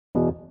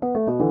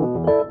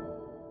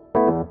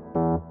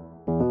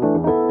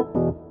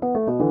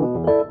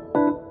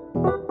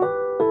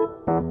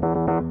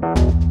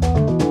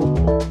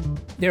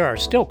There are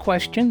still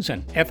questions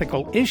and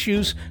ethical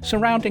issues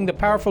surrounding the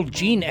powerful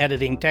gene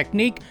editing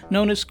technique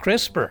known as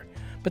CRISPR,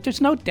 but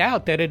there's no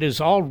doubt that it is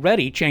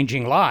already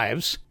changing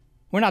lives.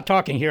 We're not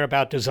talking here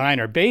about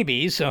designer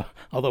babies,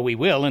 although we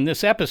will in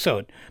this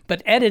episode,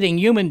 but editing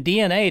human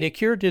DNA to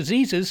cure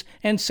diseases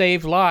and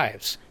save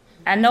lives.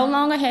 I no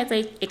longer had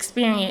to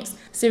experience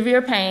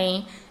severe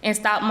pain and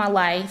stop my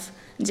life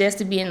just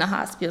to be in the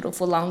hospital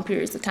for long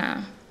periods of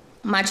time.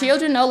 My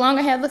children no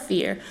longer have the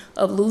fear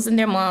of losing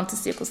their mom to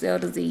sickle cell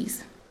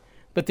disease.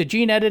 But the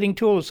gene editing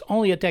tool is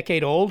only a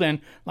decade old,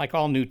 and like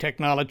all new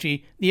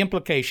technology, the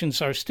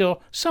implications are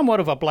still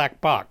somewhat of a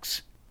black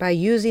box. By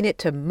using it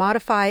to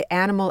modify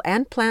animal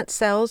and plant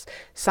cells,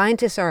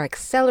 scientists are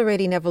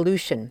accelerating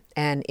evolution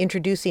and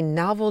introducing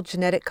novel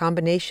genetic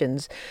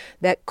combinations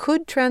that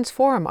could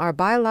transform our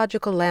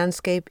biological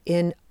landscape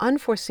in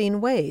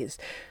unforeseen ways.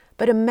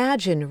 But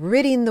imagine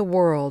ridding the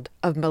world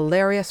of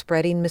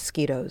malaria-spreading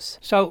mosquitoes.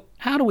 So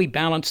how do we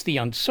balance the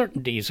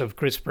uncertainties of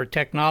CRISPR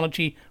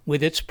technology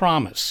with its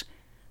promise?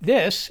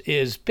 This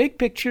is Big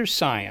Picture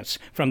Science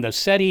from the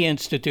SETI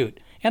Institute,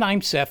 and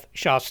I'm Seth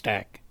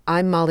Shostak.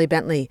 I'm Molly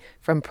Bentley.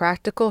 From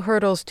practical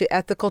hurdles to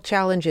ethical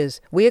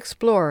challenges, we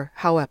explore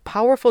how a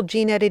powerful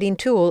gene editing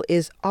tool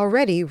is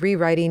already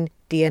rewriting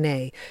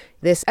DNA.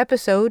 This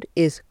episode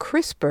is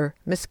CRISPR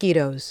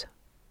Mosquitoes.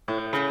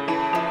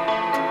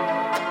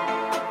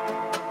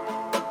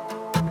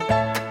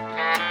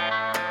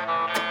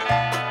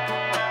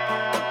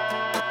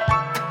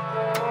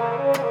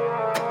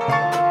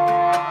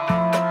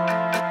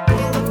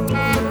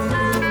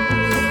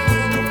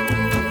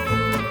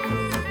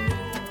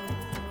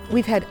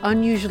 We've had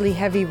unusually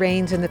heavy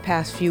rains in the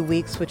past few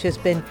weeks, which has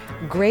been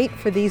great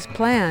for these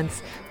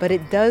plants, but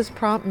it does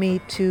prompt me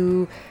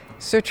to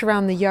search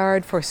around the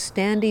yard for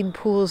standing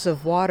pools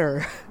of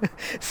water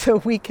so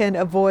we can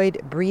avoid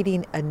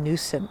breeding a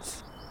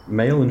nuisance.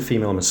 Male and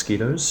female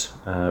mosquitoes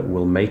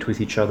will mate with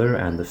each other,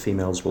 and the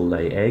females will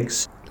lay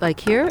eggs.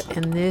 Like here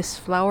in this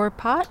flower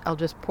pot, I'll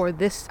just pour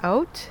this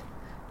out.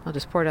 I'll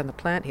just pour it on the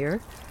plant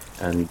here.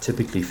 And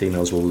typically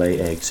females will lay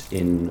eggs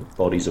in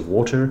bodies of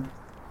water.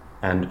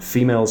 And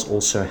females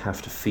also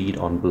have to feed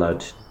on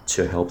blood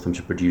to help them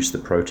to produce the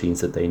proteins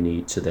that they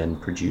need to then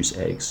produce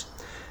eggs.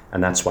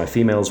 And that's why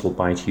females will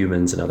bite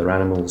humans and other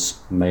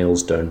animals.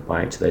 Males don't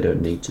bite. They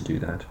don't need to do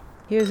that.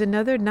 Here's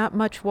another, not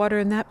much water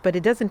in that, but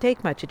it doesn't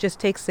take much. It just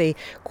takes a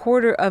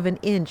 1/4 of an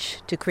inch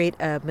to create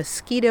a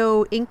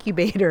mosquito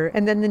incubator.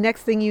 And then the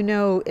next thing you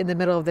know, in the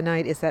middle of the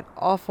night, is that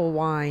awful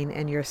whine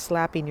and you're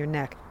slapping your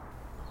neck.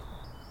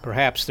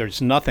 Perhaps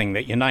there's nothing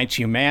that unites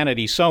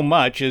humanity so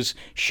much as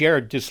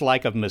shared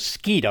dislike of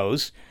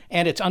mosquitoes,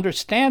 and it's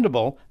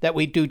understandable that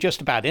we do just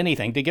about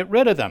anything to get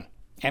rid of them.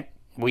 And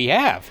we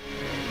have.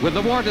 With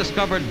the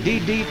war-discovered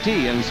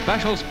DDT and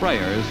special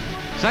sprayers,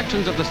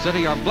 sections of the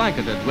city are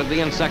blanketed with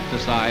the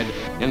insecticide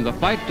in the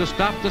fight to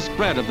stop the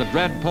spread of the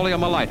dread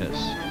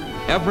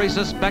poliomyelitis. Every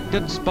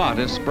suspected spot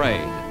is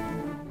sprayed.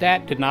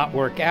 That did not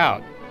work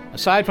out.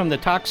 Aside from the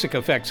toxic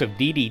effects of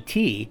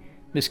DDT,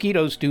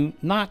 mosquitoes do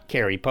not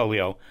carry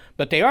polio,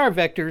 but they are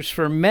vectors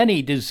for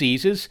many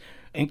diseases,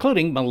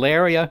 including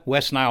malaria,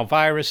 West Nile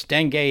virus,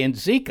 dengue, and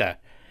Zika.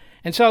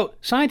 And so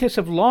scientists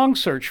have long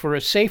searched for a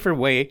safer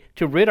way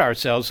to rid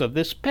ourselves of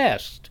this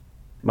pest.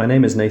 My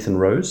name is Nathan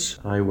Rose.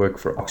 I work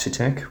for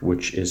Oxitec,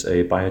 which is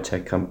a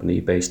biotech company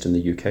based in the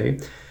UK.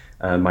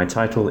 My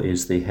title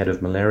is the head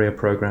of malaria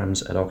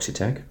programs at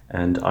Oxitec,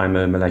 and I'm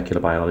a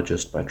molecular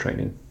biologist by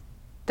training.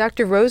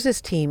 Dr.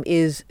 Rose's team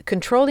is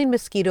controlling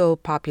mosquito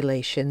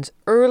populations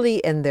early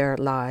in their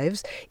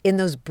lives in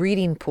those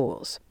breeding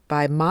pools.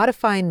 By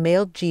modifying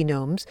male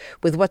genomes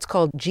with what's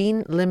called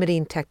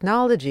gene-limiting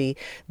technology,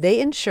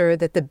 they ensure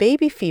that the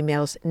baby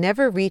females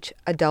never reach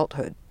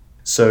adulthood.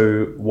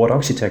 So what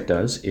Oxitec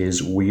does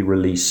is we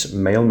release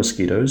male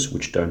mosquitoes,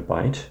 which don't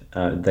bite.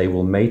 They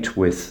will mate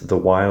with the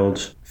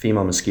wild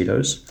female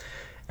mosquitoes.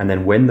 And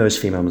then when those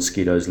female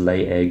mosquitoes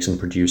lay eggs and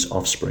produce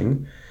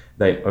offspring,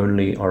 they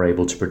only are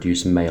able to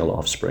produce male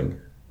offspring.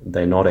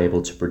 They're not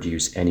able to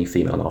produce any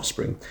female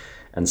offspring.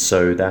 And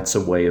so that's a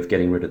way of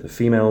getting rid of the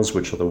females,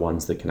 which are the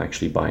ones that can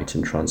actually bite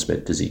and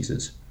transmit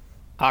diseases.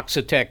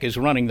 Oxitec is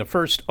running the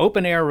first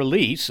open-air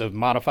release of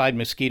modified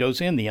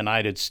mosquitoes in the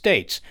United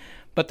States.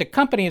 But the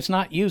company is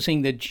not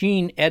using the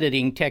gene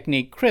editing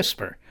technique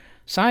CRISPR.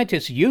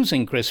 Scientists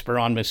using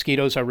CRISPR on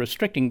mosquitoes are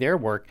restricting their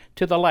work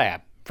to the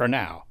lab for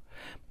now.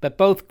 But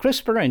both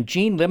CRISPR and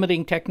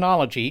gene-limiting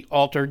technology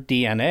alter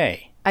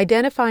DNA.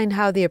 Identifying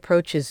how the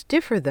approaches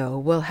differ, though,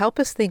 will help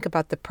us think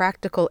about the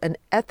practical and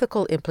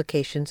ethical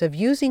implications of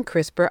using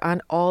CRISPR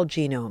on all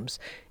genomes,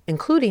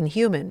 including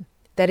human.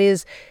 That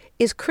is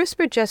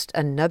CRISPR just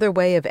another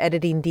way of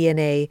editing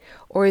DNA,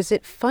 or is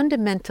it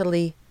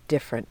fundamentally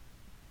different?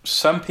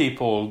 Some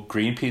people,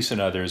 Greenpeace and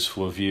others,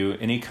 will view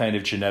any kind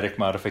of genetic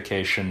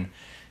modification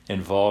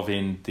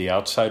involving the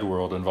outside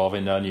world,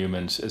 involving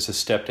non-humans, as a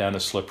step down a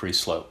slippery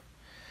slope.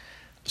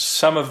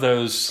 Some of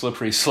those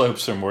slippery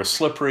slopes are more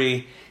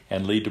slippery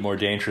and lead to more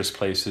dangerous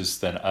places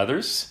than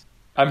others.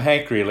 I'm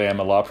Hank Greeley. I'm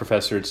a law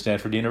professor at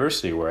Stanford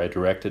University, where I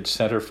direct its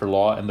Center for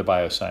Law and the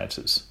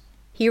Biosciences.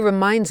 He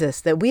reminds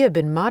us that we have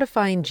been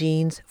modifying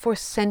genes for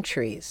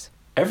centuries.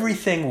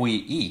 Everything we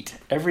eat,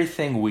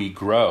 everything we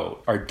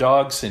grow, our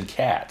dogs and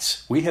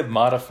cats, we have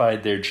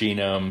modified their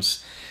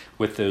genomes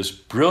with those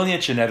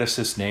brilliant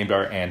geneticists named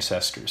our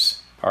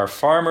ancestors. Our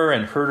farmer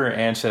and herder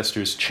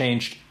ancestors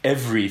changed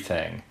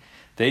everything.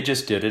 They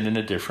just did it in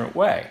a different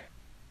way.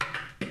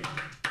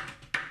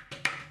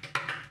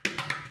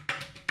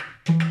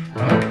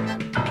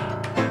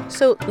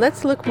 So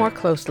let's look more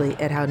closely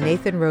at how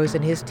Nathan Rose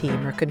and his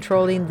team are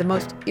controlling the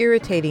most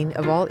irritating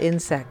of all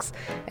insects.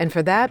 And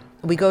for that,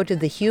 we go to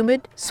the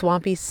humid,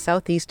 swampy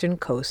southeastern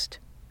coast.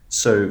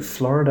 So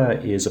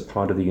Florida is a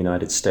part of the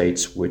United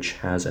States which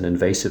has an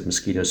invasive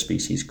mosquito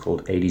species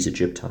called Aedes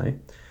aegypti.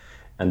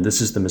 And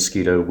this is the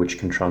mosquito which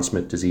can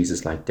transmit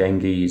diseases like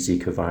dengue,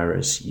 Zika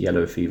virus,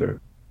 yellow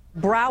fever.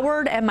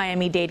 Broward and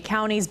Miami-Dade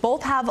counties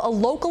both have a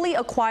locally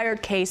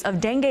acquired case of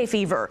dengue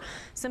fever.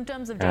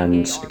 Symptoms of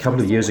dengue And a couple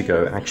of years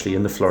ago, actually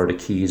in the Florida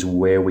Keys,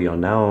 where we are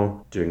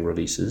now doing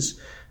releases,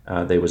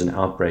 there was an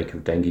outbreak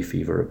of dengue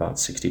fever. About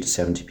 60 to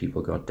 70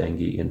 people got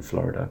dengue in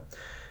Florida.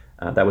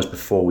 That was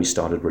before we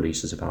started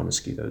releases of our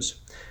mosquitoes.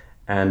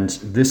 And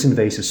this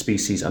invasive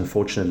species,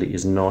 unfortunately,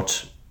 is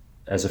not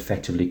as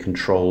effectively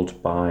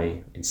controlled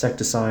by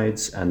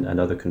insecticides and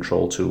other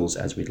control tools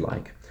as we'd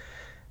like.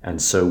 And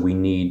so we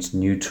need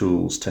new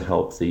tools to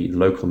help the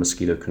local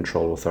mosquito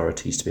control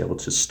authorities to be able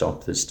to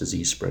stop this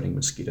disease-spreading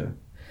mosquito.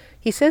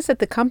 He says that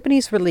the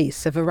company's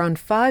release of around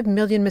 5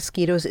 million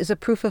mosquitoes is a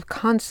proof of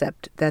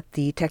concept that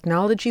the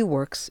technology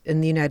works in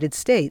the United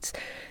States.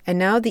 And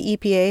now the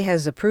EPA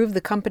has approved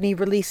the company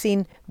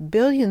releasing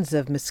billions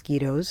of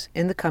mosquitoes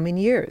in the coming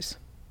years.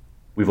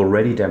 We've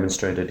already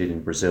demonstrated it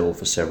in Brazil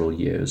for several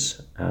years.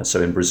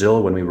 So in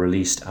Brazil, when we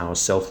released our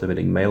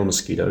self-limiting male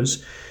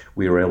mosquitoes,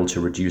 we were able to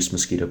reduce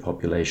mosquito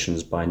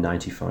populations by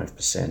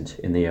 95%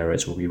 in the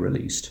areas where we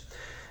released.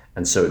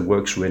 And so it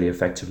works really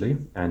effectively.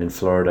 And in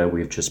Florida,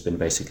 we've just been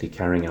basically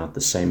carrying out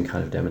the same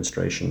kind of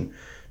demonstration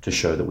to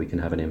show that we can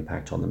have an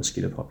impact on the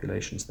mosquito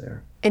populations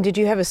there. And did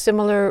you have a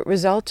similar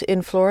result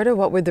in Florida?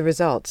 What were the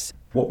results?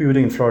 What we were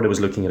doing in Florida was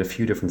looking at a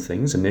few different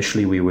things.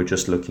 Initially, we were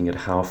just looking at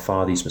how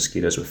far these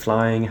mosquitoes were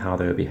flying, how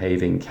they were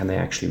behaving, can they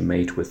actually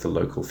mate with the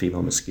local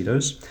female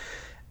mosquitoes?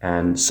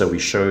 And so we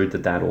showed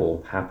that that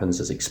all happens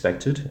as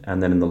expected.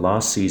 And then in the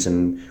last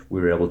season,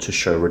 we were able to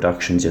show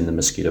reductions in the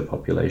mosquito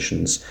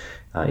populations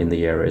in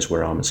the areas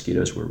where our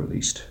mosquitoes were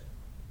released.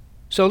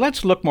 So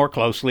let's look more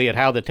closely at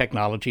how the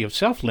technology of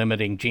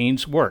self-limiting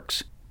genes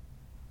works.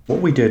 What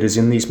we did is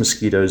in these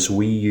mosquitoes,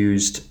 we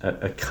used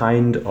a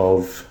kind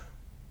of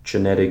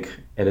genetic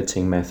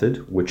editing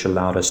method which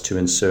allowed us to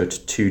insert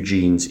 2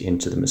 genes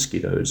into the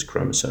mosquito's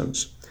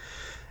chromosomes.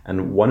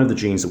 And one of the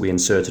genes that we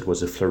inserted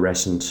was a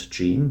fluorescent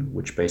gene,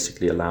 which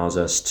basically allows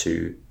us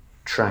to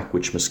track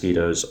which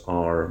mosquitoes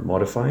are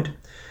modified.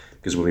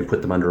 Because when we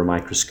put them under a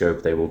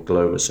microscope, they will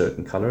glow a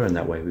certain color, and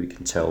that way we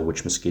can tell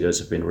which mosquitoes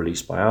have been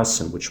released by us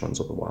and which ones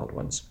are the wild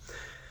ones.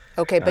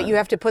 Okay, but you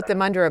have to put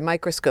them under a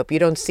microscope. You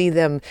don't see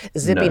them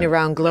zipping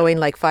around glowing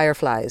like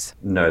fireflies.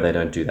 No, they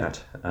don't do that.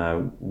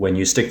 When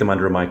you stick them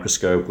under a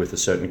microscope with a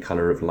certain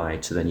color of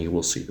light, then you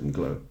will see them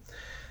glow.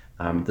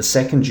 The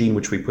second gene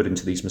which we put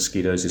into these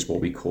mosquitoes is what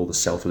we call the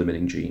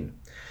self-limiting gene.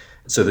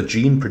 So the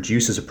gene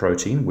produces a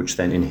protein which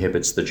then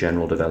inhibits the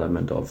general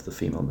development of the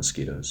female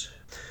mosquitoes.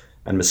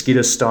 And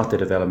mosquitoes start their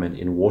development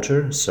in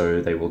water, so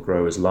they will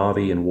grow as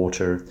larvae in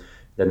water,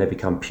 then they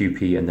become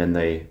pupae, and then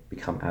they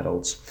become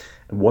adults.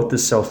 And what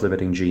this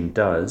self-limiting gene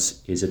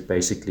does is it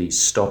basically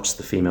stops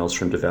the females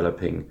from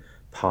developing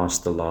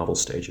past the larval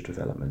stage of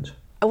development.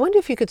 I wonder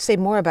if you could say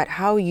more about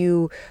how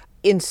you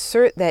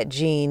insert that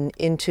gene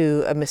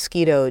into a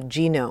mosquito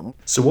genome.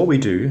 So what we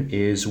do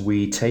is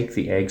we take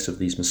the eggs of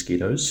these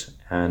mosquitoes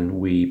and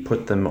we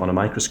put them on a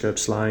microscope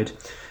slide,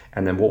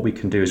 and then what we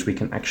can do is we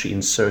can actually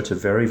insert a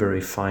very, very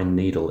fine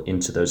needle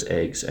into those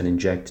eggs and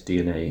inject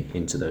DNA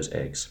into those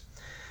eggs.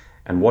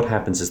 And what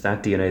happens is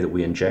that DNA that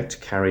we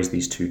inject carries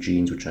these 2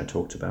 genes which I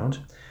talked about,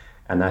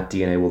 and that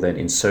DNA will then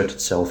insert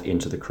itself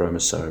into the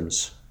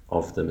chromosomes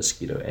of the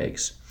mosquito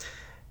eggs.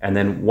 And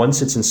then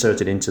once it's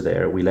inserted into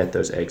there, we let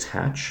those eggs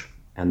hatch,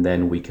 and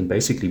then we can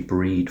basically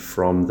breed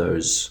from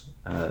those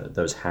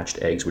hatched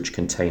eggs which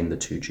contain the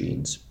 2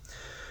 genes.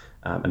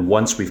 And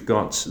once we've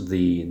got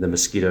the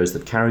mosquitoes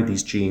that carry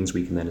these genes,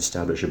 we can then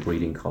establish a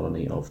breeding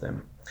colony of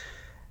them.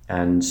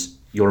 And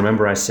you'll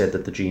remember I said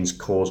that the genes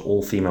cause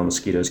all female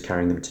mosquitoes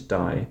carrying them to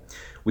die.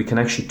 We can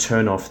actually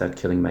turn off that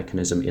killing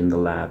mechanism in the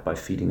lab by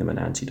feeding them an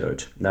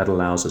antidote. That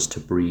allows us to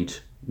breed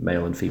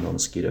male and female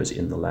mosquitoes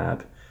in the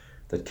lab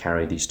that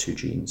carry these 2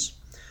 genes.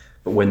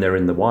 But when they're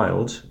in the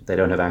wild, they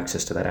don't have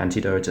access to that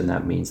antidote, and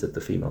that means that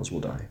the females will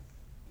die.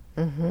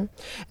 Mm-hmm.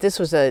 This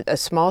was a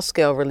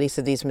small-scale release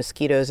of these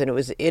mosquitoes, and it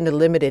was in a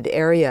limited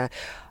area.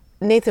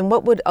 Nathan,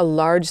 what would a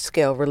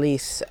large-scale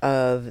release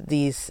of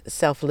these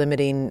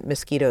self-limiting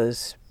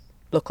mosquitoes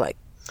look like?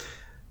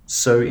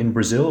 So in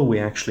Brazil, we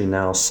actually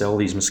now sell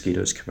these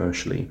mosquitoes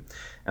commercially.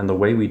 And the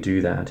way we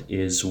do that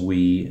is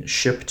we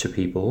ship to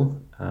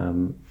people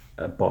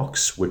a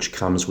box which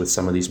comes with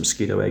some of these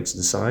mosquito eggs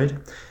inside.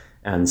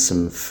 and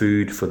some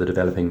food for the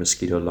developing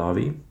mosquito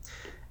larvae.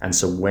 And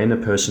so when a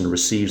person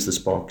receives this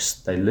box,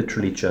 they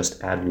literally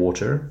just add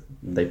water.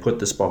 They put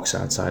this box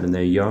outside in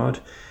their yard,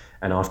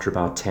 and after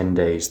about 10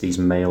 days, these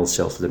male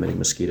self-limiting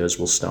mosquitoes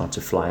will start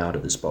to fly out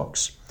of this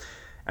box.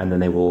 And then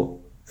they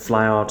will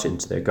fly out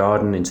into their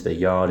garden, into their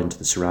yard, into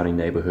the surrounding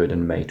neighborhood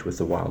and mate with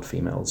the wild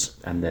females.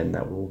 And then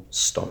that will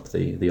stop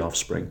the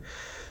offspring.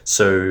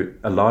 So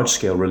a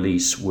large-scale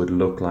release would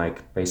look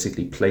like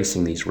basically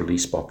placing these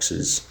release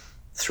boxes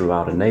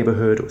throughout a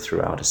neighborhood or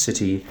throughout a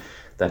city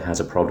that has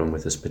a problem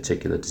with this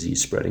particular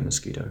disease-spreading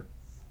mosquito.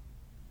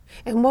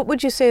 And what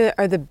would you say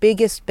are the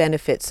biggest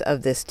benefits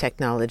of this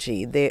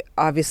technology? They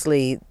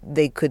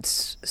could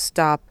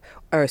stop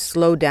or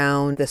slow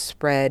down the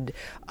spread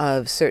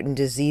of certain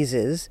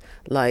diseases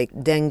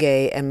like dengue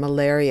and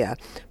malaria.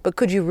 But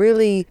could you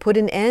really put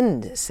an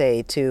end,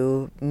 say,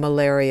 to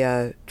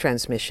malaria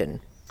transmission?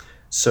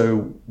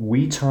 So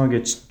we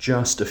target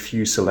just a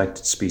few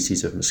selected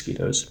species of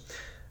mosquitoes.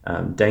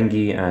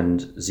 Dengue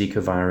and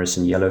Zika virus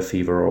and yellow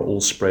fever are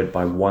all spread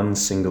by one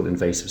single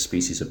invasive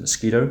species of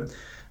mosquito,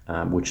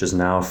 which is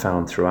now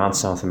found throughout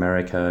South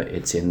America.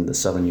 It's in the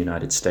southern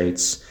United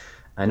States,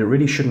 and it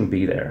really shouldn't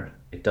be there.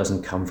 It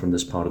doesn't come from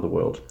this part of the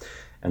world.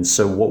 And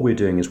so what we're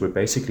doing is we're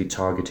basically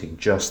targeting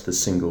just the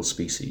single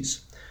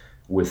species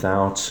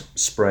without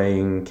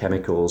spraying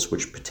chemicals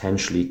which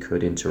potentially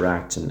could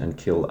interact and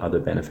kill other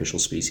beneficial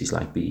species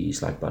like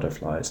bees, like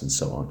butterflies, and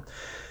so on.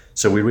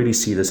 So we really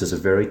see this as a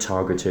very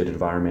targeted,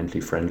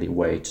 environmentally friendly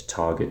way to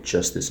target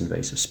just this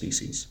invasive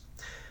species.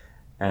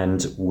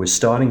 And we're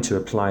starting to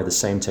apply the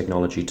same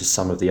technology to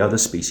some of the other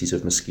species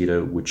of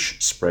mosquito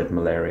which spread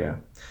malaria.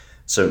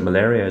 So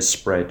malaria is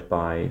spread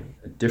by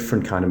a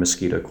different kind of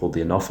mosquito called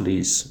the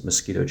Anopheles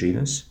mosquito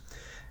genus.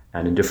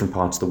 And in different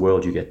parts of the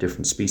world, you get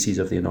different species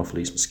of the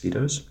Anopheles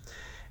mosquitoes.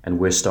 And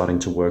we're starting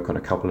to work on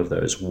a couple of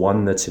those.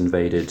 One that's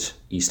invaded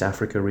East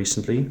Africa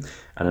recently,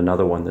 and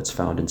another one that's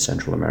found in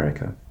Central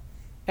America.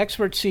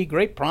 Experts see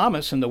great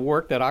promise in the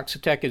work that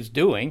Oxitec is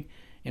doing.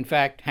 In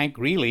fact, Hank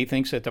Greeley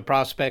thinks that the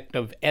prospect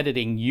of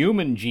editing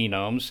human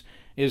genomes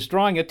is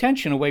drawing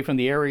attention away from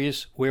the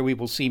areas where we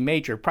will see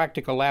major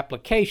practical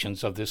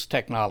applications of this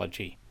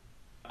technology.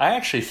 I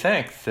actually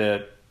think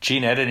that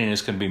gene editing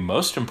is going to be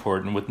most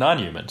important with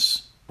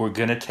non-humans. We're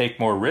going to take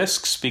more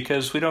risks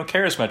because we don't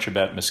care as much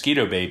about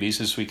mosquito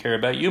babies as we care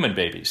about human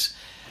babies.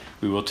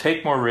 We will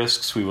take more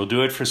risks. We will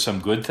do it for some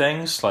good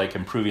things like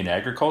improving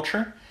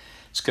agriculture.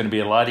 It's going to be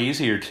a lot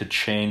easier to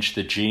change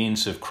the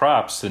genes of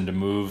crops than to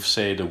move,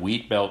 say, the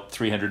wheat belt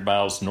 300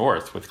 miles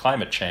north with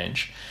climate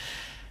change.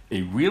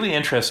 A really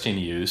interesting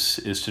use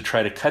is to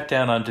try to cut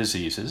down on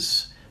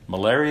diseases.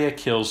 Malaria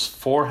kills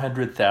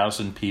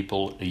 400,000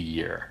 people a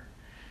year.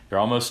 They're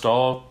almost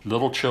all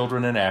little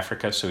children in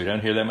Africa, so we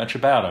don't hear that much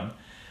about them.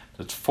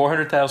 That's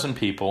 400,000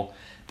 people.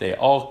 They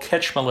all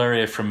catch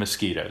malaria from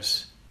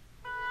mosquitoes.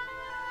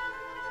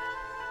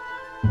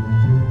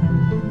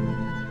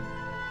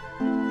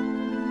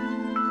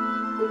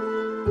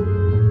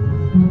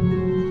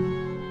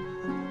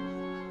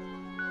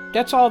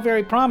 That's all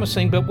very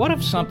promising, but what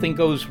if something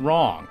goes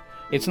wrong?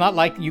 It's not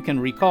like you can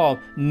recall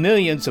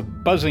millions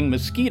of buzzing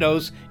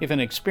mosquitoes if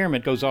an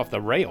experiment goes off the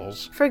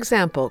rails. For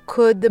example,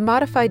 could the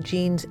modified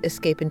genes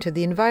escape into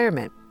the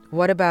environment?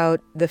 What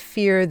about the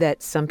fear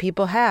that some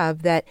people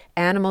have that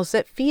animals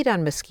that feed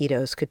on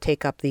mosquitoes could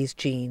take up these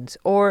genes?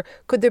 Or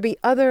could there be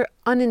other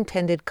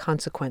unintended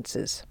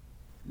consequences?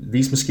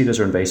 These mosquitoes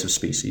are invasive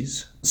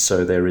species,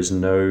 so there is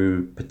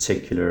no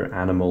particular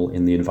animal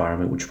in the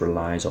environment which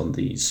relies on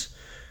these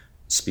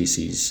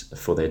species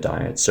for their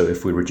diet. So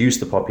if we reduce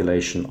the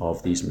population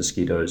of these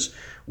mosquitoes,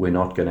 we're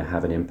not going to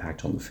have an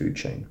impact on the food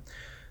chain.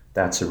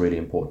 That's a really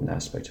important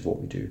aspect of what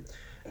we do.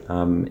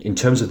 In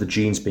terms of the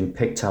genes being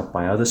picked up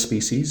by other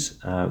species,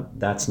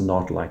 that's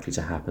not likely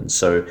to happen.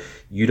 So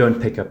you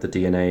don't pick up the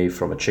DNA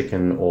from a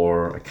chicken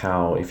or a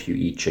cow if you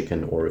eat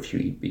chicken or if you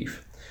eat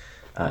beef.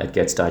 It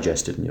gets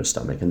digested in your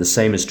stomach. And the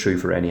same is true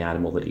for any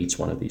animal that eats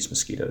one of these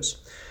mosquitoes.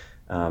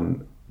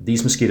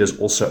 These mosquitoes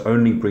also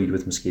only breed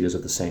with mosquitoes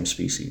of the same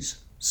species.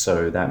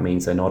 So that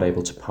means they're not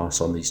able to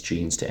pass on these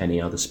genes to any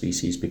other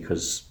species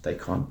because they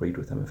can't breed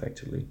with them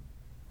effectively.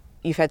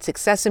 You've had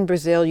success in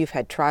Brazil, you've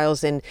had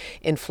trials in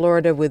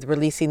Florida with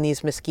releasing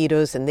these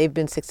mosquitoes, and they've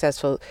been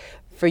successful.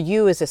 For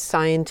you as a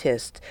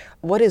scientist,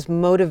 what is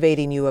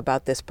motivating you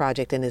about this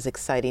project and is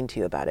exciting to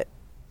you about it?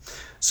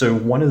 So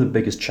one of the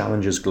biggest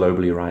challenges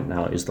globally right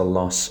now is the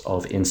loss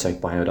of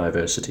insect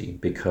biodiversity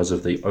because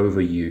of the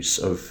overuse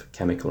of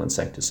chemical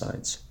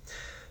insecticides.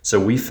 So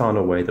we found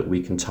a way that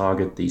we can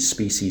target these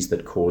species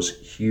that cause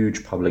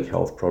huge public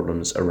health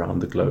problems around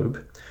the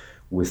globe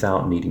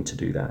without needing to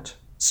do that.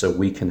 So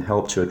we can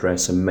help to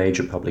address a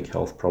major public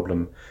health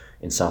problem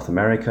in South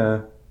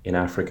America, in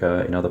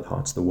Africa, in other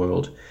parts of the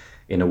world,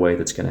 in a way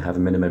that's going to have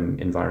a minimum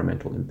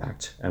environmental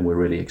impact. And we're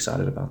really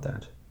excited about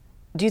that.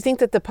 Do you think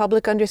that the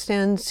public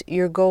understands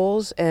your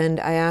goals? And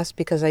I ask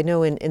because I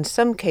know in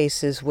some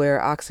cases where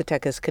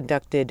Oxitec has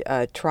conducted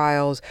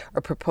trials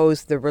or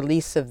proposed the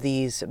release of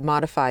these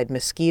modified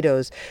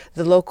mosquitoes,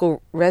 the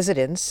local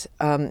residents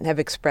have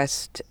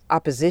expressed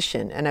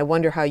opposition. And I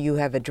wonder how you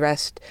have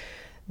addressed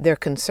their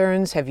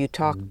concerns. Have you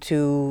talked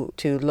to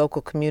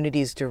local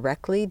communities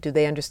directly? Do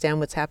they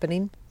understand what's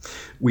happening?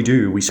 We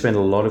do. We spend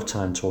a lot of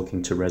time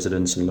talking to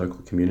residents and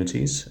local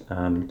communities.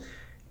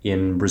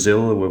 In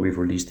Brazil, where we've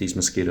released these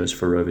mosquitoes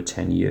for over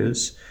 10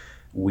 years,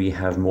 we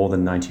have more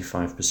than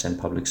 95%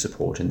 public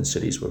support in the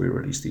cities where we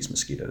release these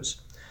mosquitoes.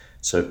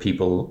 So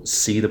people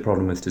see the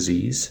problem with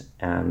disease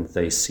and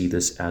they see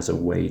this as a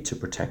way to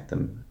protect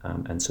them.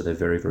 And so they're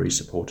very, very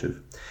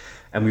supportive.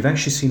 And we've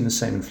actually seen the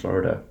same in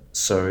Florida.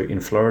 So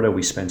in Florida,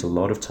 we spent a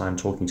lot of time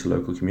talking to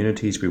local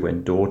communities. We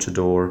went door to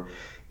door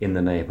in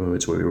the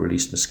neighborhoods where we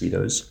released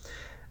mosquitoes.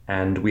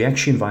 And we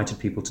actually invited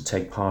people to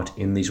take part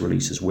in these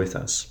releases with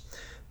us,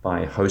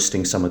 by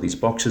hosting some of these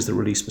boxes that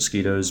release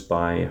mosquitoes,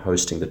 by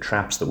hosting the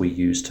traps that we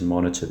use to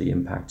monitor the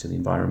impact of the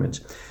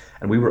environment.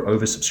 And we were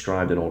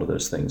oversubscribed in all of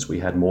those things.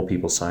 We had more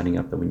people signing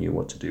up than we knew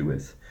what to do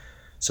with.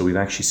 So we've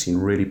actually seen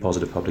really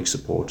positive public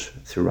support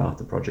throughout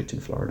the project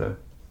in Florida.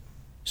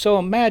 So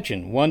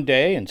imagine one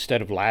day,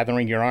 instead of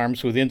lathering your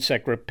arms with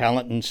insect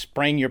repellent and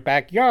spraying your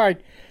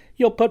backyard,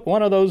 you'll put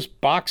one of those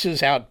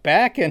boxes out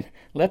back and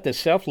let the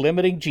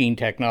self-limiting gene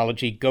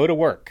technology go to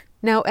work.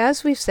 Now,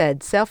 as we've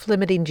said,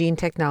 self-limiting gene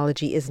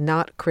technology is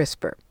not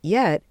CRISPR.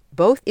 Yet,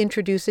 both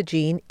introduce a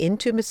gene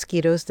into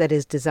mosquitoes that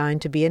is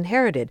designed to be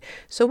inherited.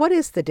 So what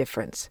is the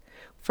difference?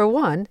 For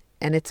one,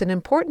 and it's an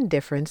important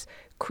difference,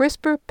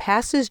 CRISPR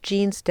passes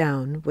genes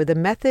down with a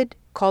method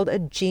called a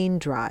gene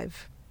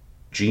drive.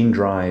 Gene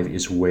drive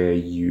is where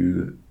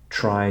you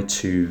try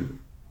to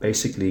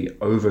basically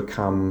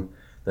overcome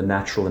the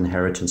natural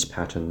inheritance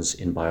patterns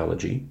in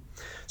biology.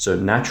 So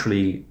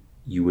naturally,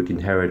 you would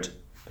inherit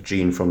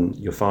gene from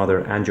your father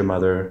and your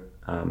mother,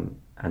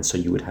 and so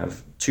you would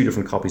have two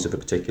different copies of a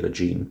particular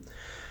gene.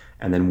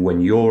 And then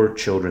when your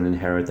children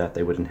inherit that,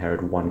 they would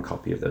inherit one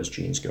copy of those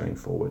genes going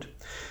forward.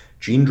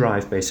 Gene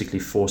drive basically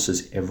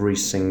forces every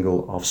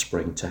single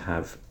offspring to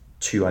have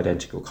two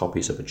identical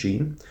copies of a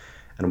gene.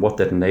 And what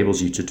that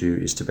enables you to do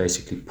is to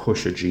basically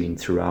push a gene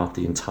throughout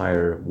the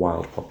entire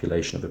wild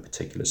population of a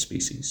particular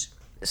species.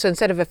 So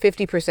instead of a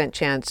 50%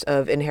 chance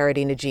of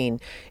inheriting a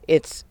gene,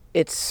 it's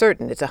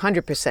certain, it's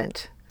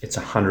 100%. It's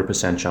a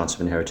 100% chance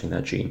of inheriting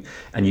that gene.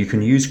 And you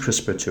can use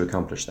CRISPR to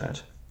accomplish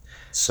that.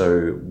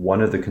 So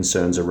one of the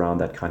concerns around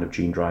that kind of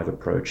gene drive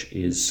approach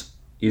is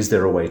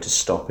there a way to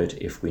stop it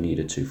if we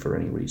needed to for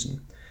any reason?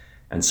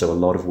 And so a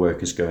lot of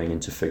work is going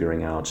into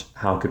figuring out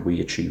how could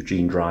we achieve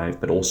gene drive,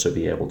 but also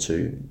be able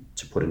to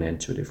put an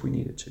end to it if we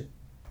needed to.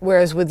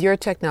 Whereas with your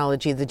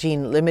technology, the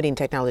gene limiting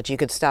technology, you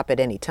could stop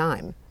at any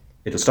time.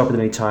 It'll stop at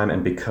any time,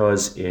 and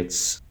because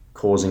it's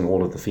causing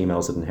all of the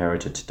females that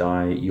inherit it to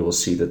die, you'll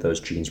see that those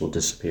genes will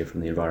disappear from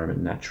the environment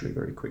naturally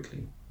very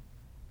quickly.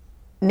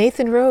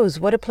 Nathan Rose,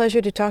 what a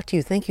pleasure to talk to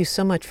you. Thank you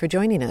so much for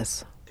joining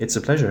us. It's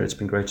a pleasure. It's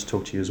been great to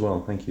talk to you as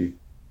well. Thank you.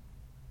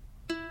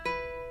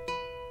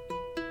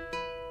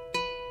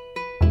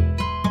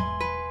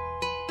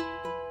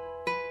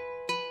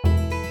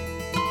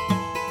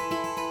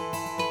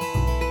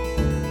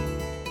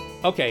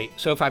 Okay,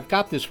 so if I've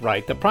got this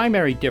right, the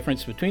primary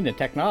difference between the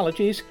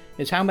technologies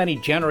is how many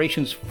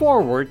generations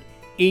forward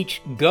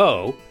each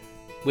go.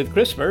 With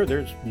CRISPR,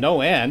 there's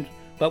no end,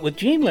 but with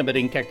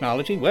gene-limiting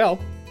technology, well,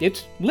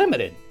 it's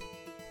limited.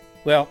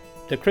 Well,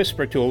 the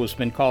CRISPR tool has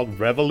been called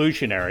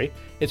revolutionary.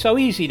 It's so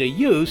easy to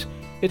use,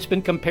 it's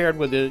been compared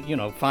with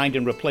the, find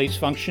and replace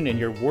function in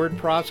your word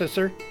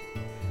processor.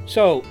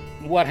 So,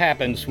 what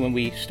happens when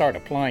we start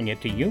applying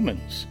it to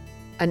humans?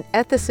 An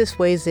ethicist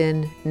weighs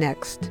in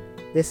next.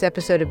 This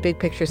episode of Big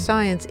Picture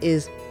Science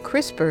is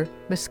CRISPR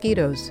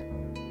Mosquitoes.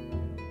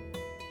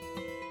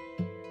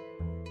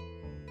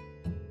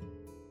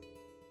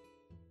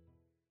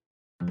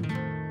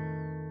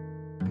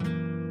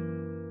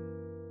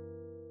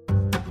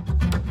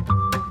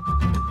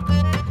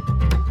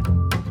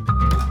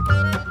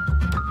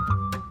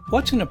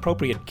 What's an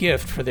appropriate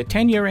gift for the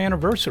 10-year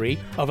anniversary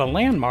of a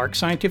landmark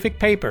scientific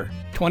paper?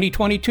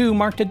 2022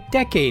 marked a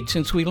decade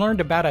since we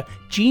learned about a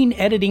gene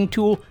editing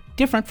tool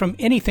different from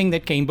anything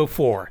that came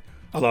before.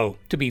 Although,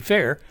 to be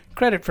fair,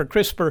 credit for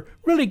CRISPR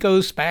really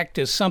goes back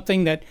to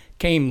something that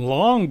came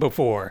long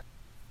before.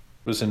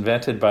 It was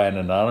invented by an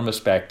anonymous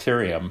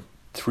bacterium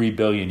 3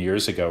 billion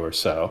years ago or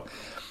so.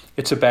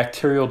 It's a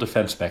bacterial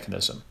defense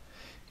mechanism.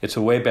 It's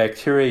a way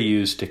bacteria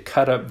use to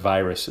cut up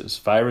viruses.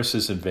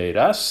 Viruses invade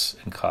us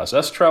and cause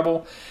us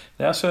trouble.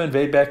 They also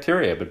invade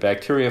bacteria, but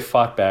bacteria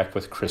fought back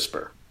with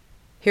CRISPR.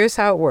 Here's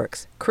how it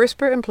works.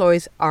 CRISPR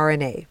employs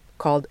RNA,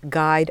 called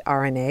guide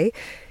RNA,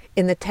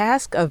 in the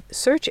task of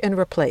search and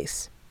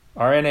replace.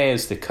 RNA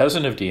is the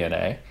cousin of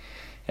DNA,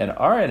 and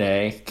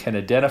RNA can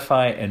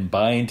identify and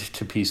bind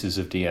to pieces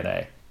of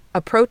DNA.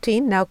 A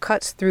protein now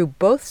cuts through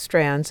both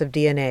strands of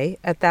DNA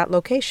at that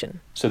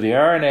location. So the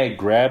RNA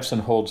grabs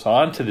and holds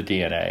on to the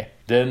DNA.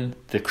 Then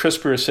the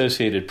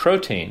CRISPR-associated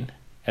protein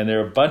and there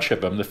are a bunch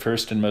of them. The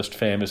first and most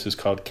famous is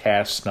called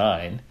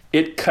Cas9.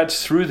 It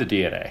cuts through the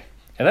DNA.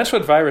 And that's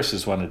what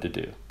viruses wanted to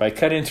do. By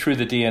cutting through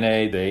the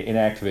DNA, they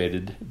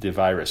inactivated the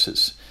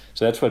viruses.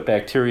 So that's what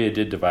bacteria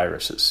did to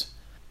viruses.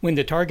 When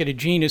the targeted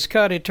gene is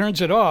cut, it turns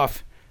it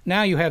off.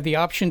 Now you have the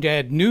option to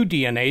add new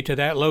DNA to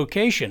that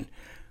location.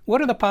 What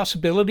are the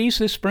possibilities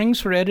this brings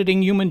for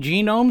editing human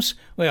genomes?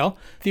 Well,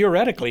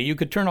 theoretically, you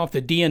could turn off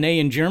the DNA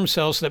in germ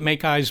cells that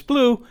make eyes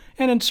blue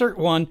and insert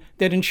one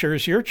that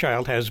ensures your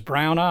child has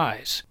brown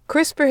eyes.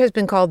 CRISPR has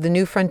been called the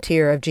new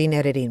frontier of gene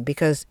editing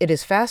because it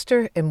is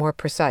faster and more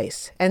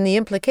precise, and the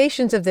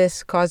implications of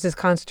this causes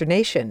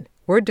consternation.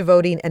 We're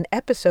devoting an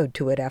episode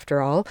to it,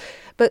 after all,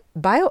 but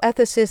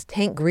bioethicist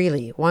Hank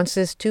Greeley wants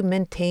us to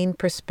maintain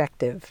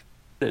perspective.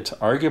 It's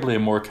arguably a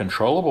more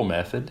controllable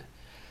method,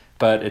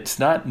 but it's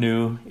not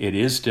new, it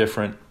is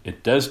different,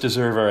 it does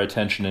deserve our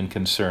attention and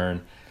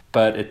concern,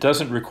 but it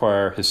doesn't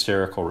require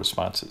hysterical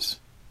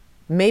responses.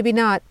 Maybe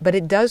not, but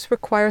it does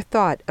require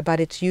thought about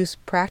its use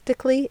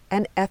practically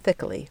and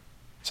ethically.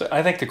 So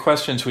I think the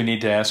questions we need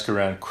to ask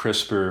around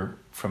CRISPR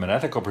from an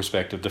ethical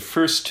perspective, the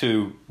first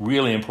two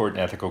really important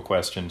ethical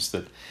questions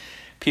that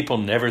people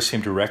never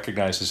seem to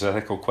recognize as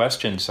ethical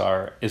questions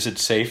are, is it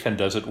safe and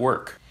does it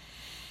work?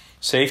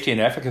 Safety and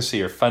efficacy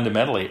are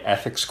fundamentally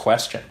ethics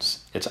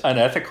questions. It's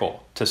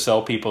unethical to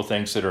sell people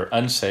things that are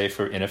unsafe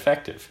or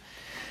ineffective.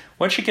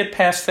 Once you get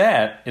past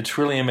that, it's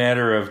really a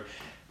matter of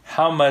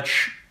how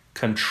much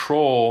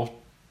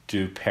control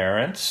do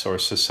parents or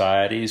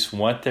societies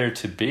want there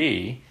to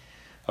be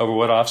over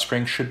what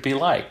offspring should be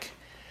like.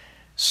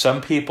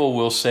 Some people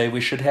will say we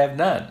should have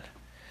none.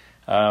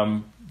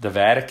 The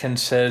Vatican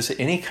says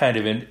any kind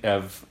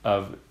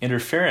of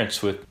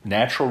interference with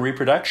natural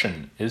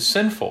reproduction is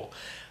sinful.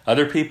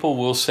 Other people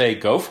will say,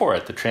 go for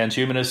it. The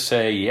transhumanists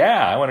say,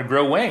 yeah, I want to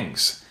grow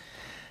wings.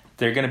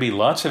 There are going to be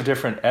lots of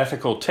different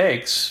ethical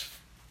takes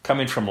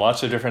coming from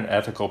lots of different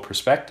ethical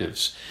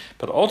perspectives.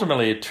 But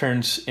ultimately, it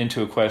turns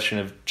into a question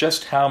of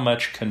just how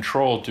much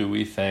control do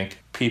we think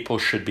people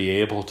should be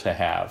able to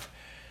have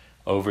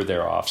over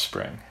their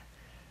offspring.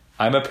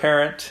 I'm a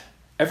parent.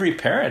 Every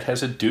parent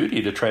has a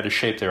duty to try to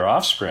shape their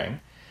offspring.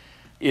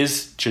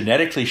 Is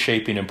genetically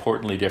shaping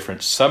importantly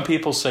different? Some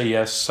people say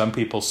yes, some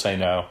people say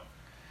no.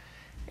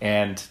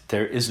 And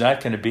there is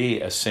not going to be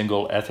a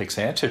single ethics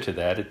answer to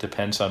that. It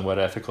depends on what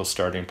ethical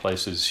starting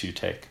places you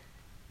take.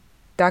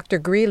 Dr.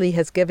 Greeley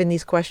has given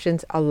these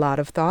questions a lot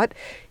of thought.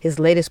 His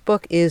latest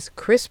book is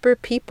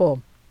CRISPR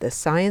People, The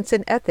Science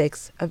and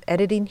Ethics of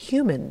Editing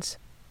Humans.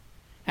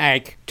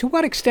 Hank, to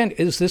what extent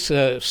is this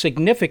a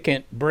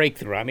significant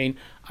breakthrough? I mean,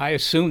 I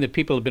assume that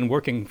people have been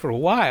working for a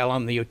while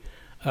on the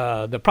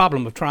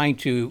problem of trying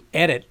to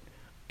edit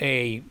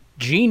a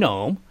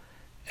genome.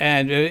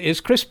 And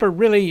is CRISPR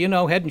really,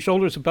 head and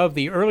shoulders above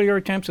the earlier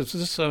attempts? Is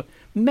this a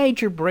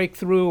major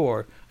breakthrough?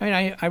 Or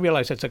I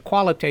realize that's a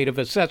qualitative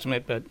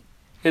assessment, but...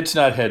 It's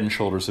not head and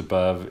shoulders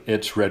above.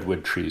 It's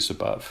redwood trees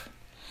above.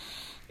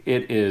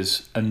 It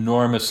is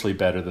enormously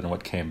better than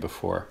what came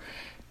before.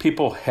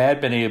 People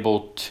had been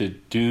able to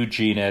do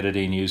gene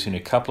editing using a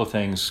couple of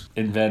things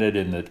invented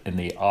in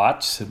the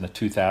aughts, in the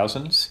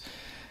 2000s.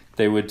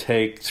 They would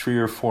take 3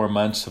 or 4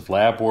 months of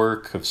lab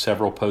work of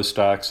several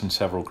postdocs and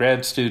several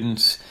grad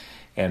students,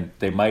 and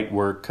they might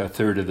work a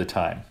third of the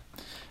time.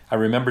 I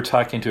remember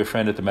talking to a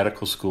friend at the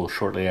medical school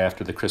shortly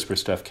after the CRISPR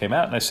stuff came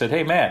out, and I said,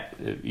 hey, Matt,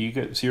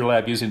 is your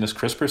lab using this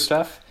CRISPR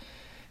stuff?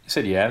 He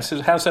said, yeah. I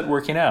said, how's that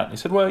working out? He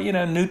said, well,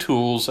 new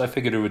tools. I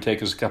figured it would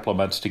take us a couple of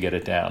months to get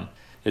it down.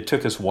 It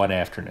took us one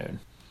afternoon.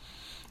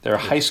 There are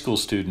high school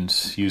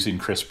students using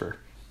CRISPR.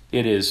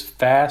 It is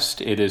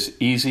fast, it is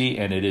easy,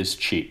 and it is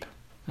cheap.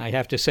 I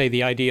have to say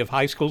the idea of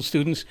high school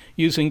students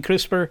using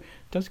CRISPR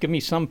does give me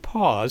some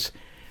pause.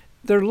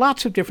 There are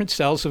lots of different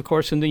cells, of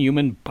course, in the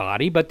human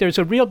body, but there's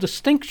a real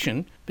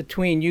distinction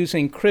between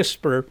using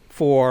CRISPR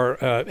for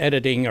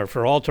editing or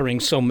for altering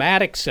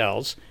somatic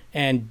cells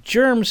and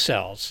germ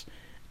cells.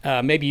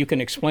 Maybe you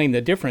can explain the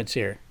difference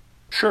here.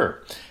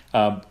 Sure.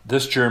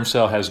 This germ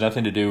cell has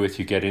nothing to do with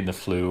you getting the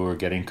flu or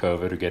getting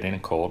COVID or getting a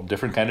cold,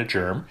 different kind of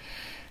germ.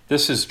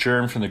 This is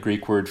germ from the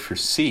Greek word for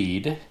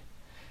seed,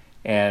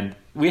 and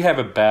we have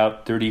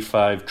about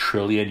 35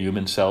 trillion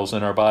human cells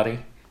in our body.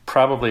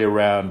 Probably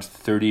around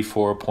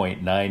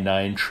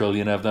 34.99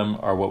 trillion of them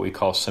are what we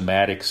call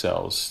somatic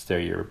cells. They're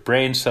your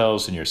brain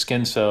cells and your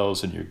skin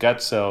cells and your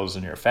gut cells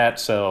and your fat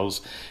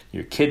cells,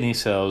 your kidney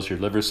cells, your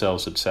liver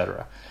cells,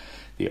 etc.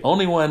 The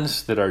only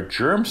ones that are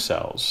germ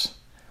cells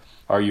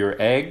are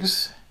your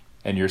eggs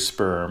and your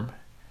sperm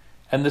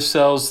and the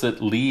cells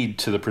that lead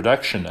to the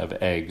production of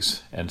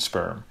eggs and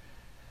sperm.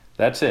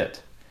 That's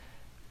it.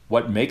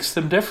 What makes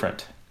them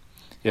different?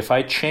 If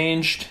I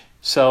changed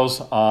cells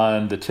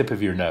on the tip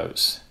of your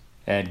nose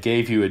and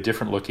gave you a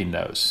different looking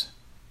nose,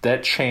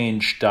 that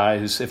change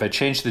dies. If I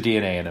change the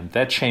DNA in them,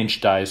 that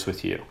change dies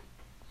with you.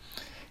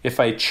 If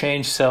I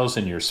change cells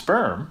in your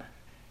sperm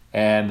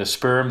and the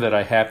sperm that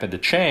I happen to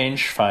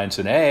change finds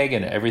an egg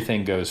and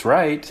everything goes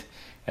right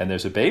and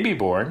there's a baby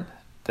born,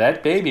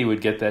 that baby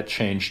would get that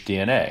changed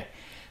DNA.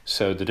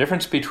 So the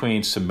difference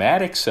between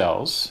somatic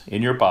cells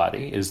in your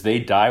body is they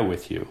die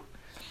with you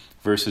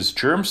versus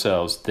germ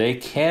cells, they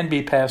can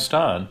be passed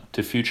on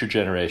to future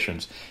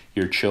generations.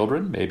 Your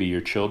children, maybe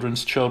your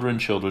children's children,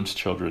 children's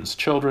children's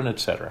children,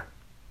 etc.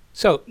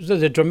 So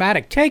the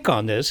dramatic take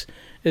on this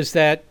is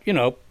that,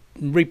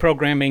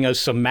 reprogramming a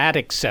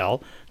somatic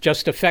cell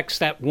just affects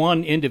that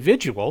one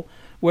individual,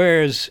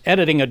 whereas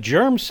editing a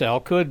germ cell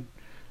could,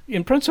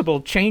 in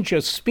principle, change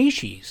a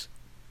species.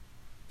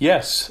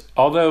 Yes,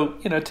 although,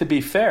 to be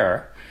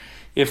fair,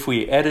 if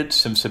we edit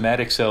some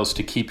somatic cells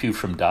to keep you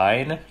from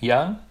dying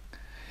young,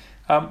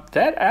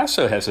 that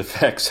also has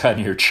effects on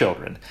your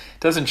children. It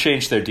doesn't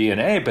change their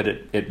DNA, but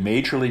it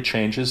majorly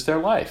changes their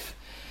life.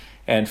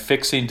 And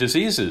fixing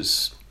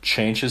diseases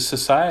changes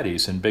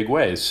societies in big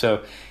ways.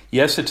 So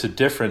yes, it's a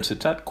difference.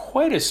 It's not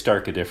quite as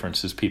stark a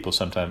difference as people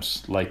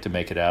sometimes like to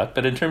make it out.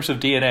 But in terms of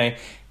DNA,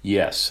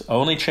 yes,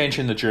 only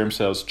changing the germ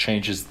cells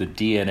changes the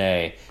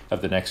DNA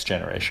of the next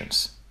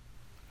generations.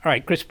 All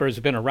right, CRISPR has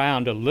been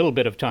around a little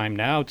bit of time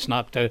now. It's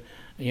not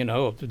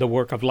the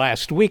work of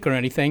last week or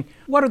anything.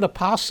 What are the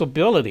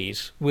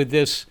possibilities with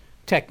this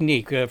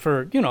technique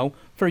for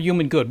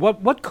human good?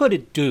 What could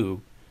it do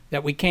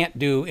that we can't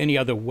do any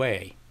other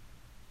way?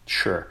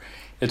 Sure.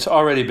 It's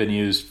already been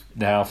used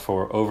now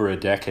for over a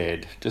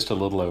decade, just a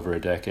little over a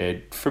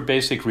decade, for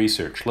basic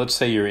research. Let's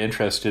say you're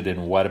interested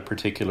in what a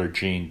particular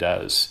gene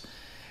does.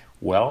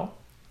 Well,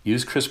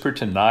 use CRISPR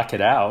to knock it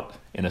out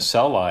in a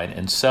cell line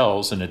in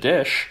cells in a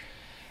dish,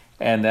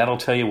 and that'll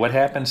tell you what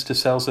happens to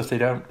cells if they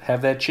don't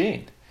have that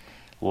gene.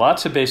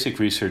 Lots of basic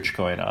research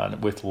going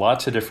on with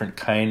lots of different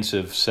kinds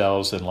of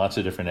cells and lots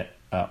of different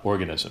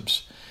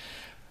organisms.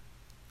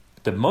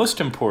 The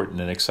most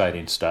important and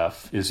exciting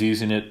stuff is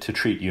using it to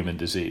treat human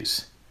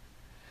disease.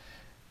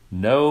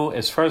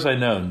 As far as I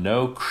know,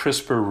 no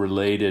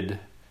CRISPR-related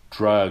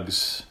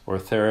drugs or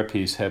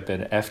therapies have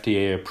been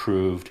FDA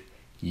approved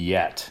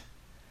yet,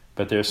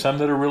 but there are some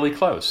that are really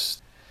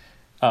close.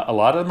 A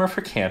lot of them are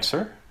for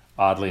cancer,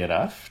 oddly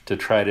enough, to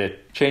try to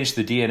change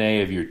the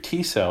DNA of your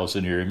T cells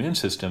in your immune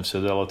system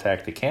so they'll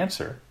attack the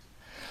cancer.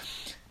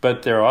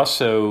 But there are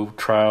also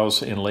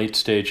trials in late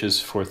stages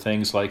for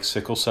things like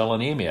sickle cell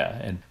anemia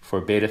and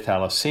for beta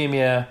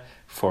thalassemia,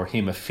 for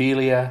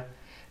hemophilia.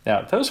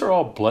 Now, those are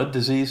all blood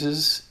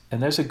diseases,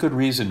 and there's a good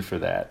reason for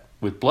that.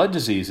 With blood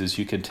diseases,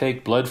 you can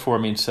take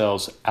blood-forming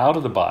cells out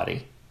of the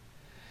body,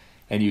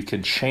 and you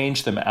can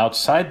change them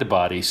outside the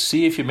body,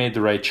 see if you made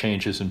the right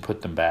changes, and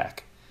put them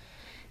back.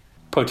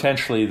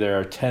 Potentially, there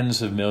are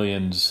tens of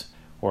millions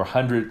or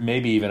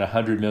maybe even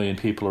 100 million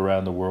people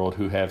around the world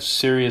who have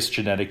serious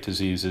genetic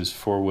diseases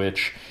for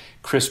which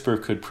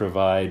CRISPR could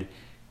provide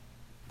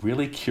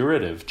really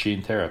curative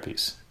gene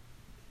therapies.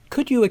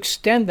 Could you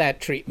extend that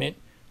treatment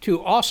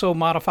to also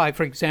modify,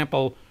 for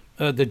example,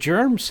 the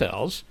germ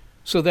cells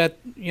so that,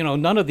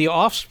 none of the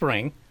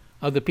offspring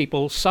of the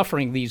people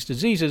suffering these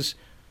diseases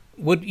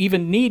would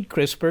even need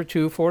CRISPR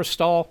to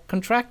forestall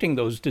contracting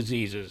those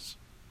diseases?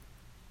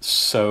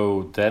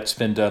 So that's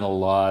been done a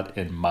lot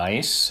in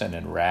mice and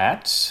in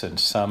rats and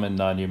some in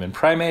non-human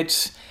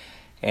primates.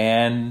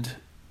 And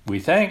we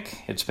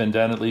think it's been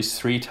done at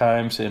least 3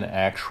 times in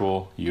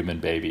actual human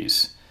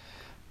babies.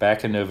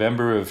 Back in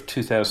November of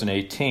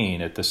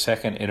 2018 at the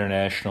Second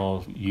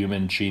International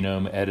Human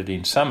Genome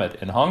Editing Summit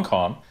in Hong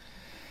Kong,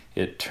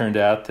 it turned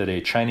out that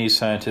a Chinese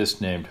scientist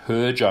named He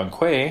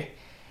Jiankui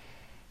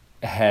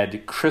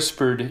had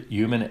CRISPR'd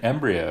human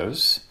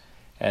embryos,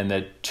 and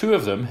that 2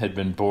 of them had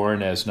been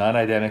born as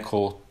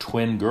non-identical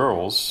twin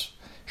girls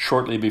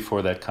shortly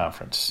before that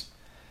conference.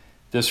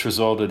 This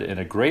resulted in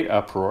a great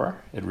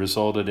uproar. It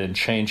resulted in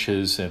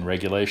changes in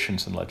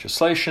regulations and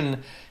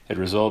legislation. It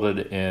resulted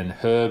in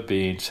He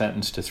being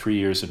sentenced to 3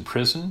 years in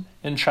prison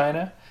in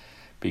China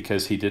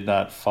because he did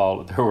not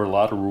follow. There were a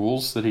lot of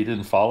rules that he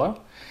didn't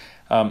follow.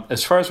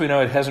 As far as we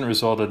know, it hasn't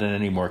resulted in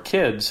any more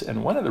kids.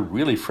 And one of the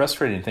really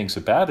frustrating things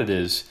about it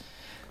is,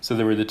 so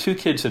there were the 2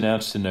 kids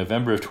announced in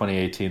November of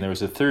 2018. There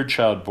was a 3rd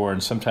child born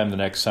sometime the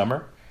next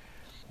summer.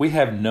 We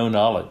have no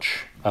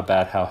knowledge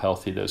about how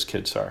healthy those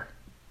kids are.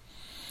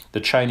 The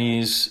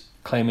Chinese,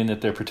 claiming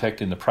that they're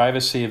protecting the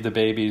privacy of the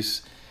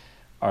babies,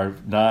 are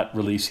not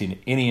releasing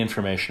any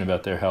information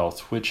about their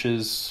health, which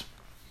is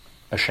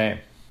a shame.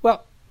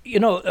 Well,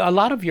 a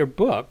lot of your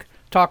book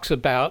talks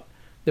about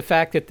the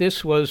fact that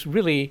this was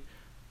really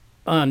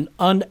an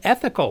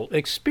unethical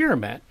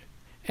experiment.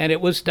 And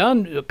it was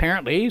done,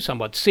 apparently,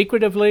 somewhat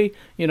secretively,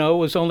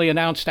 was only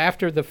announced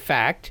after the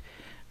fact.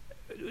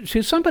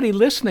 To somebody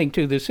listening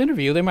to this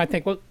interview, they might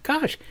think, well,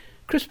 gosh,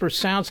 CRISPR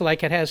sounds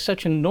like it has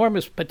such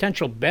enormous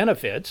potential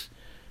benefits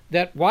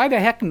that why the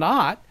heck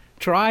not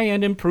try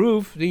and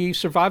improve the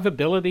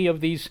survivability of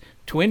these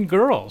twin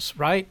girls,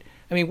 right?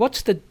 I mean,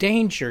 what's the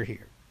danger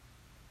here?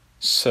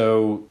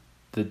 So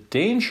the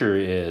danger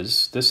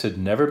is this had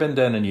never been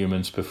done in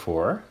humans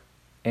before.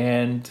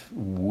 And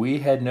we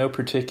had no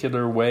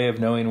particular way of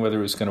knowing whether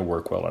it was going to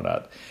work well or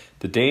not.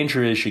 The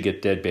danger is you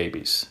get dead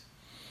babies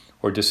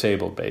or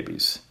disabled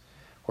babies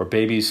or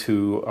babies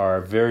who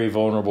are very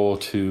vulnerable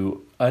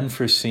to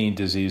unforeseen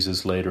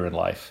diseases later in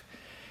life.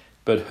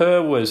 But He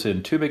was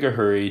in too big a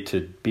hurry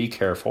to be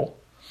careful.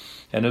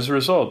 And as a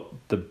result,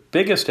 the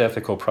biggest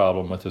ethical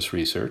problem with this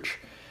research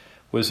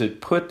was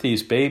it put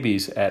these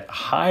babies at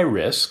high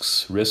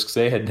risks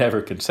they had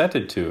never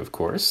consented to, of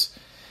course,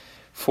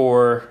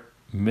 for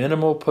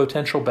minimal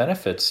potential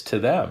benefits to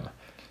them.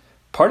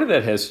 Part of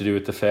that has to do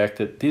with the fact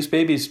that these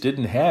babies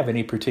didn't have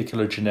any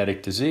particular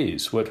genetic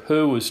disease. What He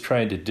was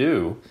trying to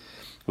do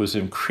was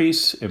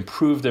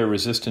improve their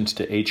resistance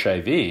to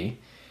HIV,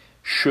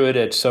 should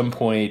at some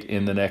point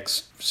in the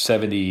next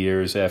 70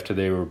 years after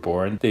they were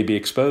born, they be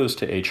exposed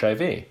to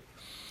HIV.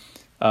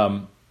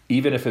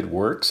 Even if it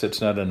works,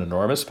 it's not an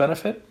enormous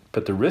benefit,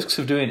 but the risks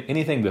of doing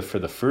anything for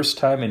the first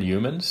time in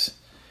humans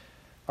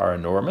are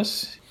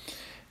enormous.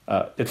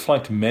 It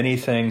flunked many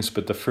things,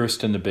 but the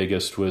first and the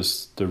biggest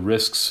was the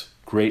risks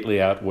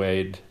greatly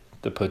outweighed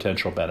the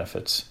potential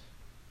benefits.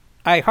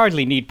 I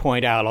hardly need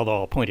point out, although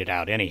I'll point it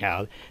out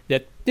anyhow,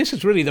 that this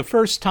is really the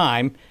first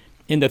time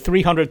in the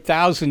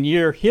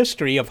 300,000-year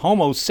history of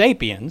Homo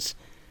sapiens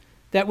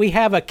that we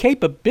have a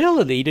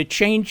capability to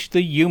change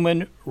the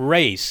human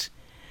race.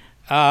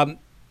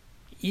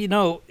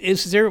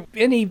 Is there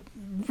any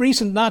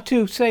reason not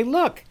to say,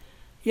 look,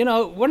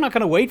 we're not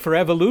going to wait for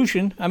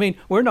evolution. I mean,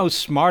 we're no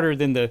smarter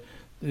than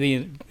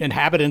the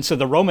inhabitants of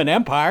the Roman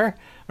Empire,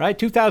 right?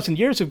 2,000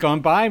 years have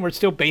gone by and we're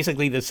still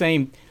basically the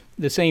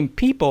same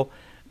people.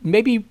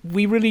 Maybe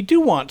we really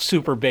do want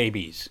super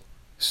babies.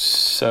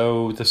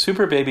 So the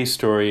super baby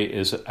story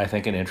is, I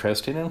think, an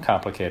interesting and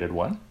complicated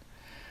one.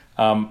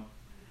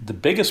 The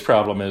biggest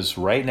problem is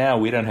right now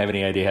we don't have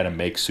any idea how to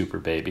make super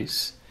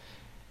babies.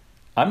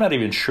 I'm not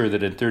even sure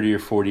that in 30 or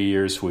 40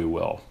 years we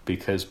will,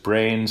 because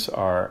brains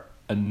are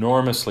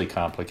enormously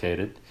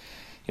complicated.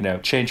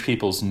 Change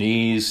people's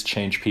knees,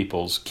 change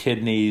people's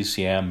kidneys,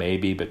 yeah,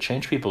 maybe, but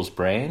change people's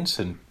brains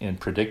in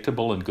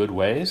predictable and good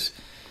ways.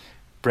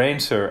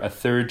 Brains are a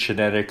third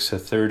genetics, a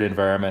third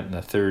environment, and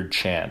a third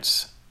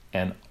chance.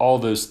 And all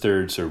those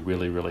thirds are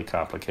really, really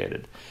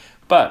complicated.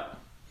 But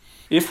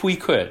if we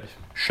could,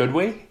 should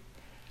we?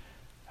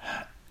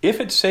 If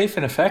it's safe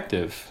and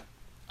effective,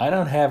 I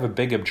don't have a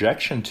big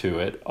objection to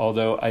it,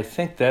 although I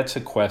think that's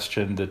a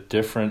question that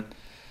different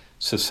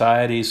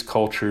societies,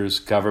 cultures,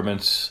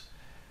 governments,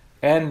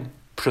 and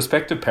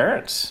prospective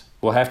parents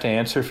will have to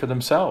answer for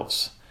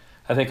themselves.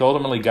 I think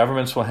ultimately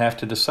governments will have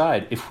to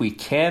decide if we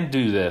can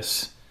do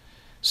this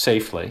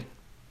safely.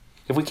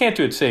 If we can't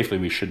do it safely,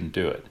 we shouldn't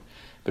do it.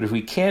 But if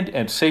we can,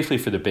 and safely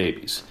for the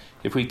babies,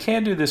 if we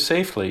can do this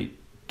safely,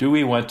 do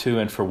we want to,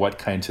 and for what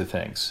kinds of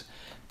things?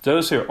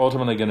 Those are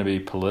ultimately going to be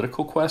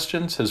political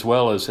questions, as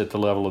well as at the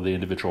level of the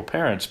individual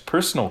parents,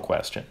 personal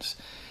questions.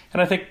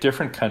 And I think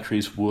different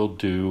countries will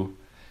do,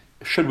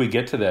 should we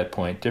get to that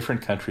point,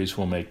 different countries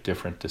will make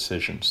different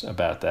decisions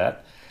about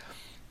that.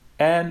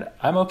 And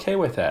I'm okay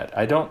with that.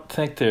 I don't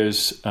think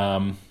there's,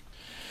 I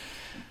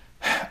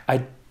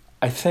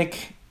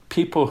think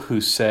people who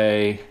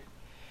say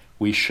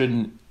we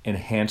shouldn't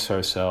enhance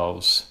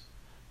ourselves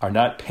are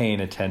not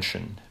paying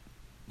attention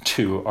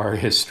to our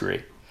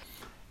history.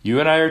 You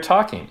and I are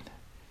talking,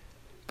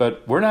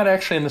 but we're not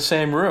actually in the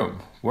same room.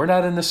 We're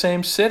not in the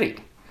same city.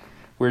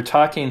 We're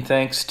talking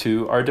thanks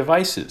to our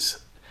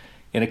devices.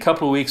 In a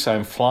couple of weeks,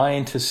 I'm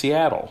flying to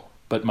Seattle,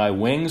 but my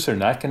wings are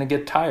not going to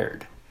get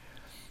tired.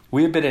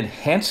 We have been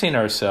enhancing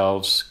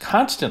ourselves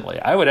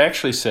constantly. I would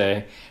actually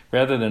say,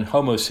 rather than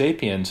Homo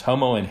sapiens,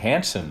 Homo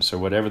enhancens, or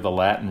whatever the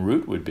Latin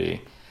root would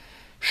be,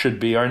 should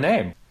be our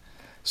name.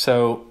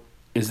 So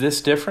is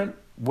this different?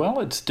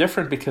 Well, it's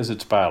different because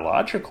it's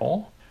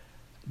biological.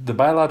 The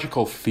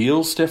biological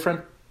feels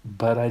different,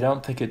 but I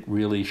don't think it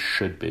really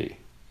should be.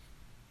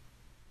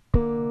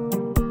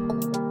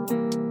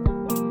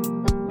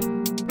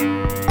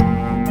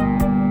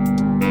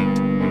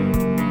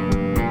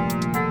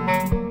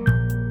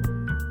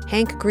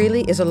 Hank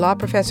Greeley is a law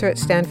professor at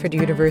Stanford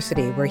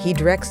University, where he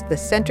directs the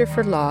Center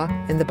for Law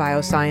in the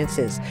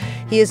Biosciences.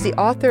 He is the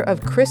author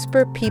of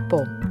CRISPR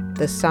People,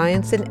 The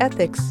Science and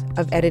Ethics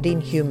of Editing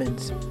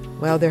Humans.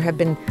 Well, there have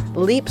been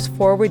leaps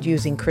forward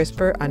using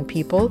CRISPR on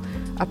people.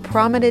 A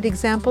prominent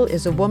example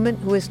is a woman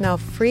who is now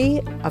free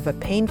of a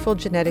painful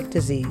genetic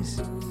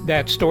disease.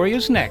 That story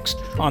is next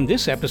on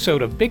this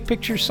episode of Big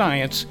Picture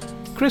Science,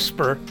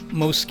 CRISPR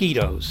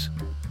Mosquitoes.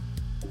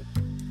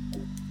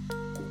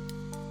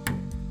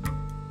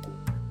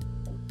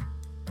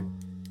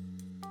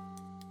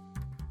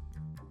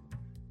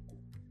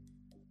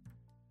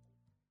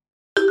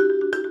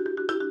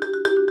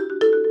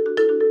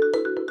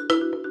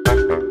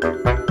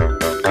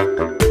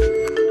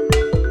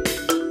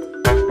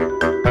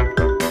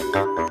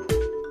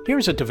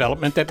 Here's a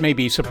development that may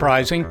be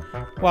surprising.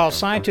 While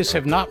scientists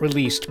have not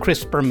released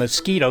CRISPR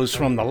mosquitoes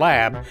from the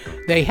lab,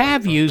 they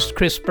have used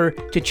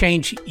CRISPR to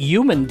change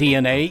human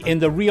DNA in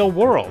the real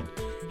world.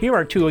 Here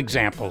are two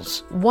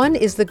examples. One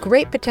is the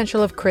great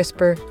potential of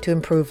CRISPR to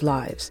improve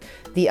lives.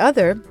 The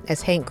other,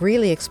 as Hank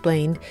Greeley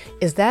explained,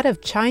 is that of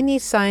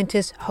Chinese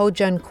scientist Ho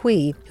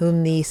Jiankui,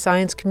 whom the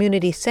science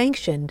community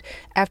sanctioned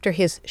after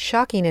his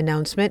shocking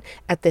announcement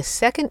at the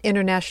Second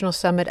International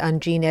Summit on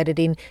Gene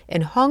Editing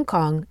in Hong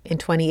Kong in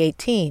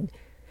 2018.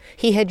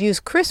 He had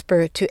used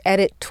CRISPR to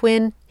edit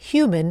twin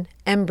human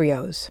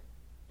embryos.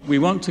 We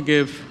want to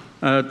give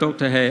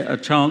Dr. Hay a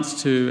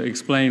chance to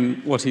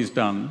explain what he's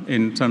done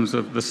in terms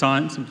of the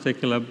science in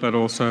particular, but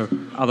also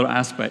other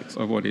aspects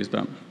of what he's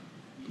done.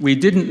 We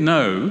didn't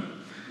know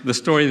the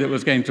story that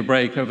was going to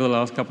break over the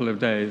last couple of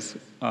days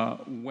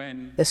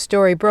when... The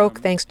story broke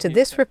thanks to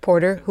this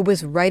reporter who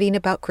was writing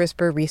about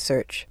CRISPR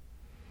research.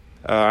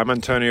 I'm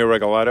Antonio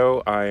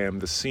Regalado. I am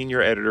the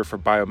senior editor for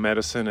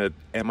biomedicine at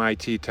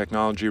MIT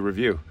Technology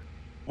Review.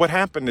 What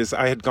happened is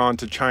I had gone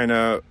to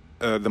China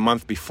the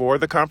month before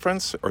the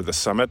conference, or the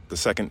summit, the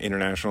second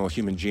International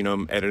Human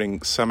Genome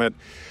Editing Summit,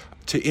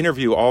 to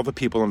interview all the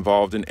people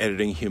involved in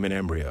editing human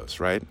embryos,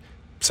 right?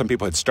 Some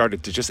people had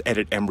started to just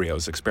edit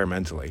embryos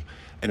experimentally.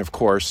 And of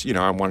course,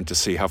 I wanted to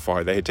see how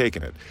far they had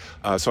taken it.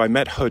 So I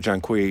met He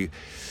Jiankui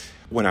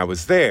when I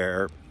was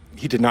there.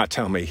 He did not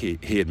tell me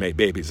he had made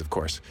babies, of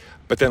course.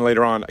 But then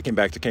later on, I came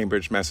back to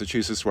Cambridge,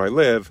 Massachusetts, where I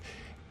live.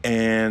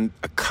 And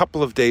a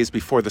couple of days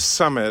before the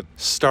summit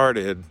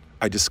started,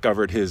 I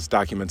discovered his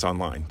documents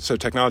online. So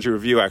Technology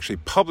Review actually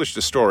published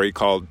a story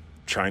called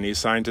Chinese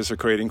Scientists Are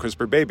Creating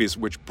CRISPR Babies,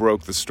 which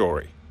broke the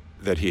story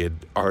that he had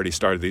already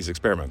started these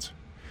experiments.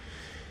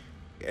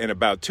 And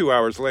about 2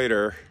 hours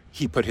later,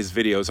 he put his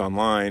videos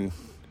online,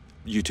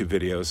 YouTube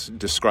videos,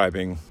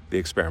 describing the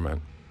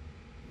experiment.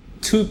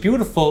 Two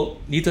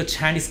beautiful little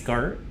Chinese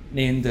girls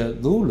named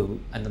Lulu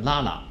and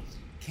Lala.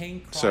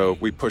 So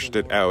we pushed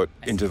it out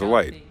into the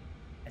light.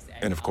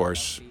 And of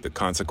course, the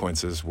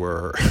consequences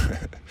were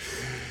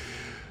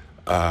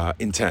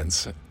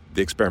intense.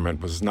 The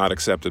experiment was not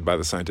accepted by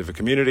the scientific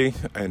community,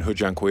 and He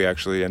Jiankui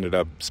actually ended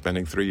up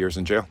spending 3 years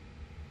in jail.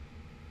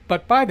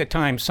 But by the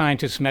time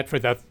scientists met for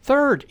the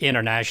third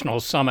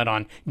International Summit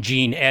on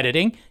Gene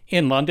Editing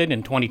in London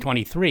in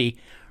 2023,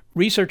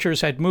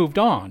 researchers had moved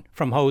on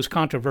from He's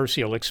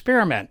controversial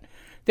experiment.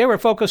 They were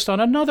focused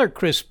on another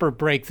CRISPR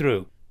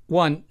breakthrough,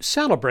 one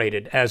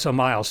celebrated as a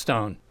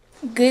milestone.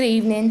 Good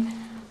evening.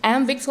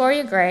 I'm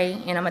Victoria Gray,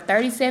 and I'm a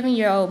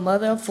 37-year-old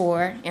mother of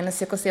 4 and a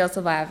sickle cell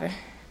survivor.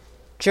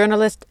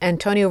 Journalist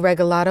Antonio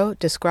Regalado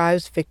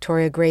describes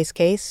Victoria Gray's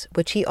case,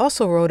 which he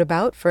also wrote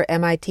about for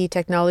MIT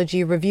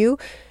Technology Review,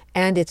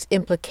 and its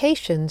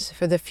implications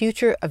for the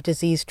future of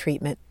disease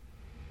treatment.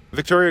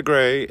 Victoria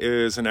Gray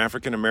is an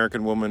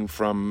African-American woman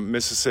from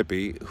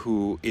Mississippi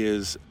who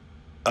is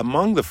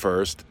among the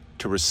first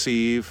to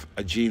receive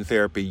a gene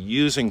therapy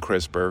using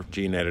CRISPR,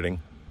 gene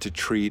editing, to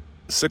treat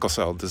sickle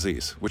cell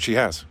disease, which she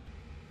has.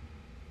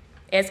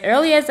 As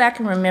early as I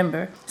can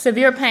remember,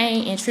 severe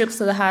pain and trips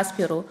to the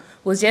hospital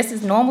was just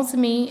as normal to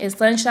me as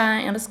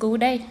sunshine on a school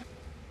day.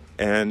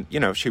 And,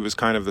 she was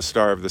kind of the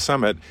star of the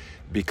summit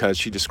because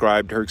she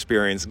described her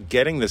experience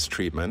getting this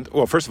treatment.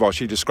 Well, first of all,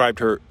 she described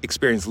her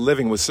experience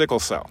living with sickle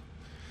cell.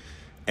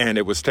 And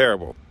it was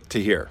terrible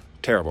to hear.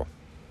 Terrible.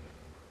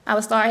 I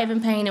would start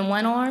having pain in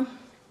one arm,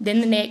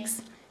 then the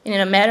next, and in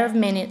a matter of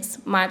minutes,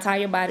 my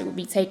entire body would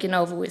be taken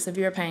over with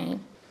severe pain.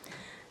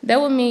 That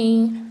would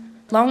mean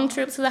long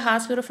trips to the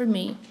hospital for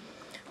me,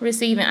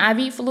 receiving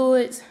IV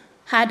fluids,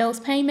 high-dose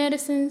pain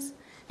medicines,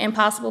 and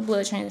possible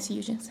blood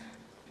transfusions.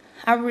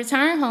 I would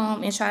return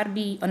home and try to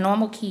be a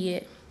normal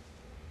kid.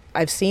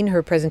 I've seen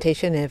her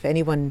presentation. If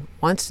anyone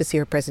wants to see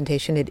her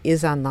presentation, it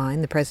is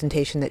online, the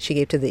presentation that she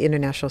gave to the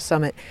International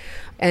Summit.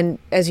 And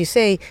as you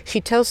say, she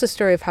tells the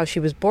story of how she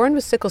was born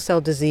with sickle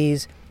cell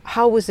disease.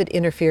 How was it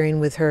interfering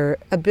with her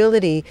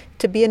ability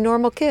to be a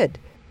normal kid?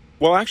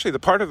 Well, actually, the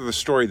part of the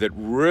story that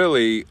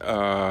really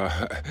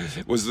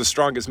was the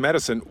strongest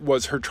medicine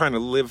was her trying to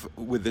live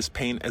with this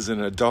pain as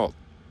an adult.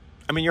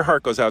 I mean, your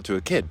heart goes out to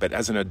a kid, but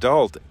as an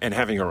adult and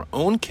having her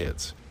own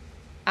kids.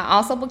 I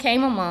also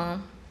became a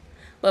mom,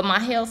 but my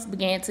health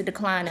began to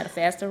decline at a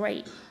faster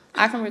rate.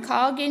 I can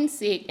recall getting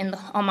sick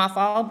on my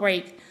fall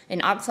break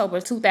in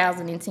October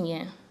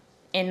 2010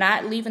 and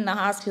not leaving the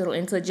hospital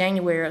until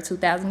January of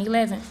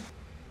 2011.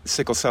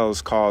 Sickle cell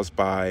is caused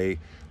by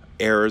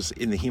errors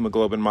in the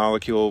hemoglobin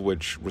molecule,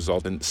 which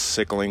result in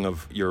sickling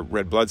of your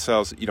red blood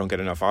cells. You don't get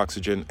enough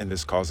oxygen, and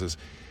this causes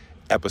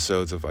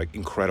episodes of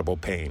incredible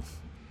pain.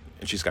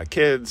 And she's got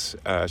kids,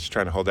 she's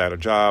trying to hold out a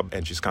job,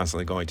 and she's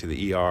constantly going to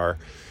the ER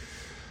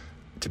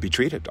to be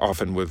treated,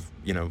 often with,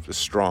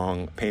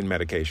 strong pain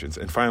medications.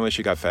 And finally,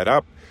 she got fed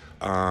up.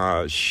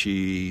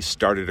 She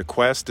started a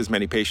quest, as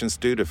many patients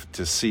do,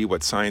 to see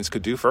what science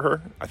could do for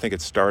her. I think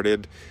it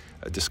started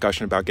a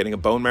discussion about getting a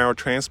bone marrow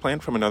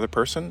transplant from another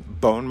person.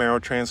 Bone marrow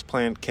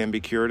transplant can be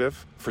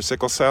curative for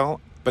sickle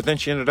cell. But then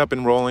she ended up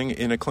enrolling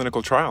in a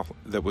clinical trial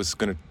that was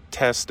going to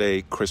test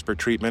a CRISPR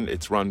treatment.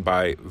 It's run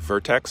by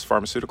Vertex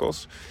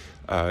Pharmaceuticals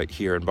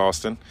here in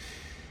Boston.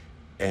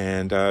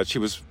 And she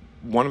was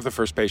one of the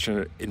first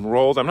patients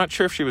enrolled. I'm not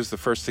sure if she was the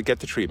first to get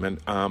the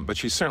treatment, but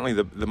she's certainly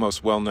the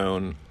most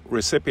well-known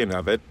recipient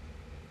of it.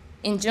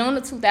 In June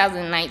of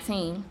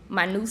 2019,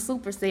 my new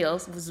super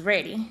cells was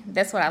ready.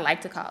 That's what I like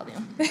to call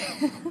them.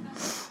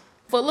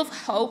 Full of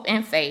hope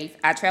and faith,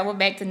 I traveled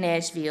back to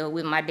Nashville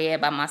with my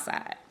dad by my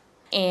side.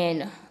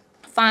 And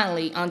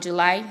finally, on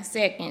July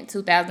 2nd,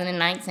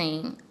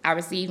 2019, I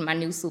received my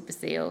new super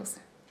cells.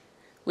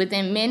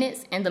 Within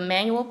minutes and the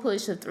manual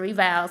push of 3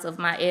 vials of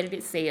my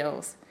edited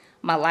cells,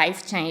 my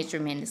life changed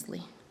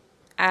tremendously.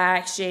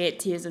 I shed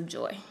tears of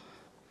joy.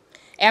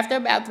 After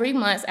about 3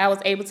 months, I was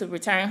able to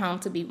return home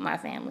to be with my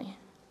family.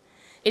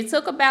 It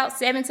took about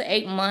 7 to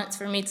 8 months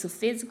for me to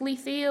physically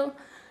feel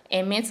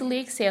and mentally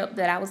accept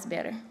that I was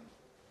better.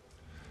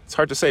 It's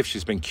hard to say if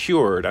she's been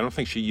cured. I don't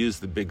think she used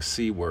the big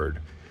C word,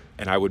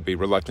 and I would be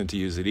reluctant to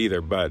use it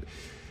either, but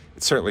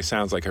it certainly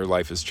sounds like her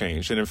life has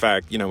changed. And in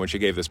fact, when she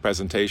gave this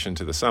presentation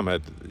to the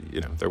summit,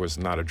 there was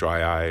not a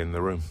dry eye in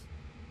the room.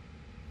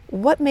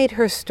 What made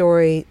her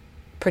story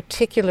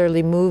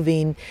particularly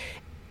moving?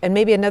 And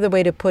maybe another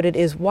way to put it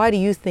is, why do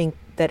you think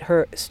that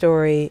her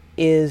story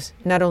is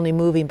not only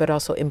moving but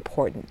also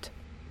important?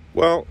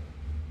 Well,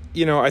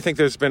 I think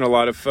there's been a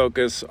lot of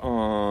focus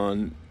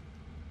on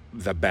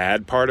the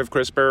bad part of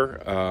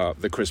CRISPR,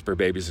 the CRISPR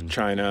babies in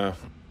China,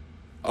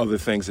 other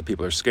things that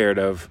people are scared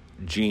of,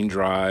 gene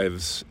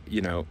drives.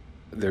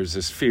 There's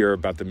this fear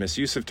about the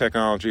misuse of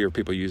technology or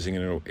people using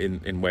it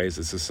in ways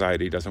that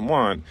society doesn't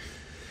want.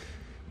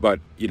 But,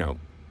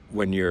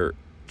 when you're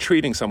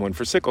treating someone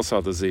for sickle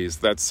cell disease,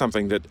 that's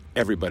something that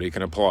everybody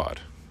can applaud.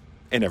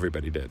 And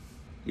everybody did.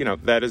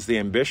 That is the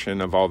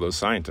ambition of all those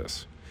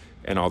scientists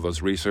and all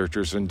those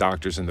researchers and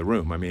doctors in the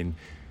room. I mean,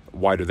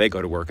 why do they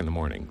go to work in the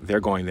morning? They're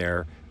going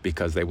there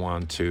because they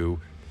want to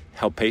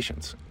help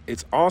patients.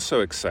 It's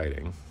also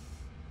exciting,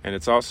 and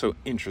it's also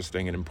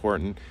interesting and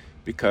important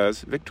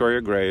because Victoria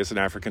Gray is an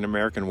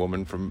African-American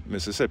woman from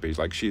Mississippi.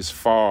 She's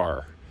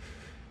far,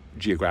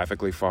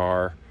 geographically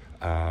far,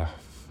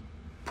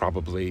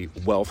 probably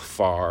wealth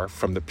far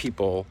from the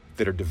people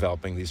that are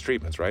developing these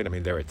treatments, right? I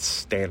mean, they're at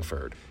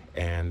Stanford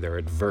and they're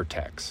at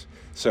Vertex.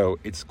 So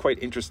it's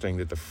quite interesting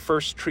that the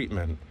first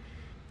treatment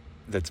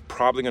that's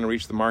probably going to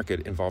reach the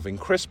market involving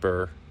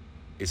CRISPR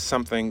is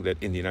something that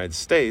in the United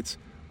States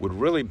would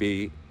really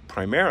be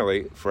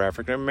primarily for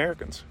African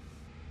Americans.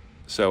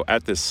 So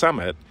at this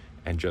summit,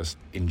 and just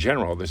in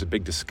general, there's a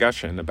big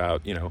discussion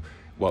about,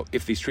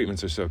 if these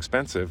treatments are so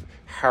expensive,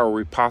 how are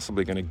we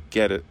possibly going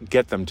to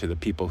get them to the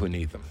people who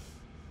need them?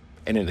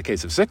 And in the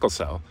case of sickle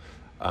cell,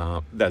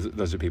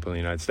 those are people in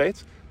the United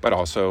States, but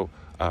also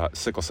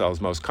sickle cell is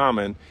most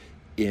common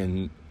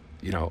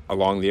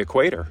along the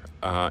equator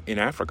in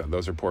Africa.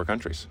 Those are poor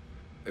countries.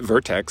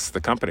 Vertex,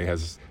 the company,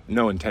 has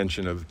no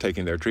intention of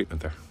taking their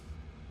treatment there,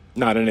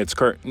 not in its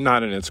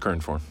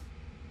current form.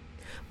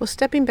 Well,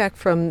 stepping back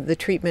from the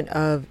treatment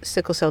of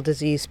sickle cell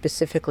disease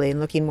specifically and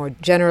looking more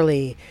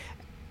generally,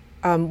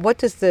 what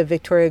does the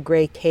Victoria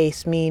Gray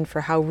case mean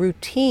for how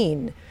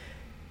routine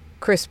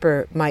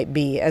CRISPR might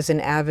be as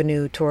an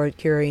avenue toward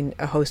curing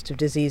a host of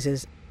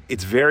diseases?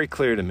 It's very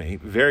clear to me,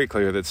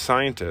 that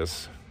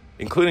scientists,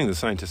 including the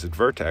scientists at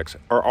Vertex,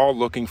 are all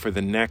looking for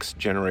the next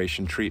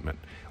generation treatment.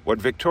 What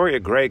Victoria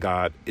Gray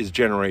got is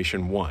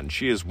generation 1.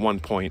 She is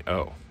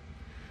 1.0.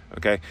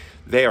 Okay?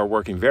 They are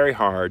working very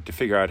hard to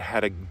figure out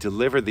how to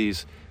deliver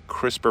these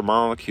CRISPR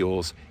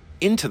molecules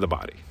into the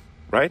body,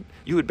 right?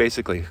 You would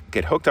basically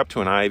get hooked up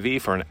to an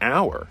IV for an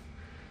hour,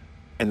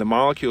 and the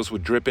molecules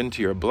would drip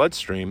into your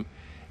bloodstream,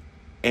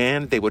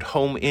 and they would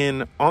home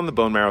in on the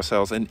bone marrow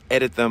cells and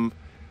edit them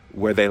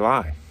where they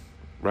lie,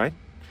 right?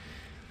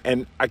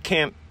 And I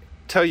can't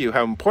tell you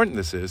how important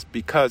this is,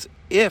 because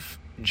if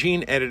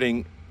gene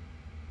editing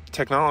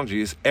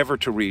technology is ever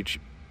to reach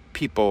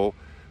people,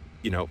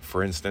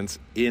 for instance,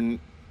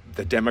 in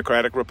the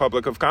Democratic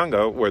Republic of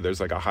Congo, where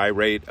there's a high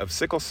rate of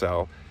sickle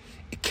cell,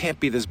 it can't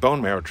be this bone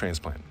marrow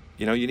transplant.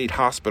 You need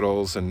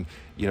hospitals and,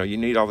 you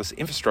need all this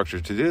infrastructure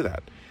to do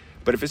that.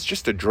 But if it's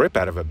just a drip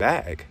out of a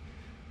bag,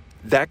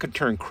 that could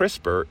turn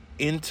CRISPR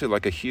into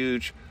a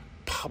huge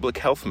public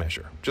health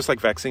measure, just like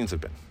vaccines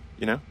have been.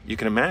 You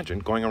can imagine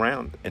going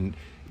around and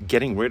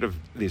getting rid of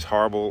these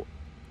horrible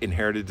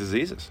inherited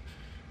diseases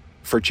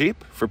for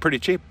pretty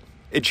cheap.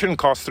 It shouldn't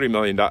cost $3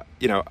 million.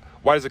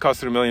 Why does it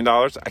cost $3 million?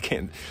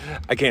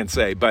 I can't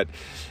say, but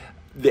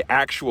the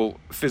actual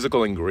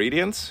physical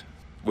ingredients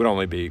would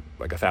only be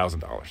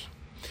 $1,000.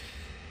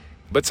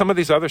 But some of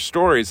these other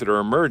stories that are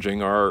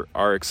emerging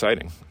are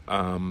exciting.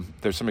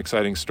 There's some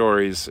exciting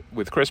stories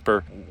with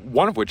CRISPR,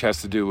 one of which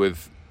has to do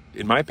with,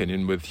 in my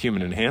opinion, with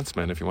human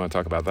enhancement, if you want to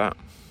talk about that.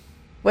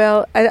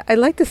 Well, I'd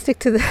like to stick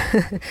to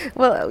the...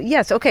 Well,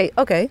 yes, okay.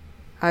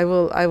 I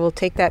will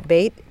take that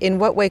bait. In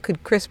what way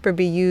could CRISPR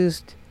be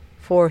used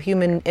for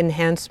human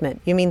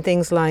enhancement? You mean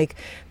things like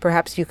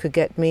perhaps you could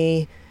get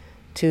me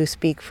to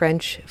speak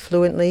French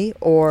fluently,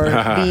 or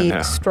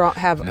have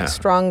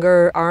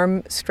stronger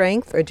arm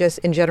strength, or just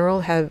in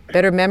general have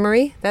better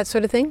memory, that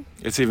sort of thing?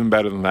 It's even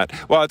better than that.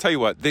 Well, I'll tell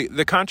you what,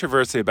 the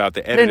controversy about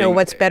the editing... I don't know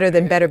what's better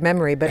than better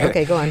memory, but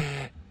okay, go on.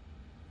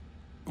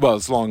 Well,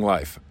 it's long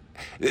life.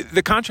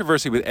 The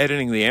controversy with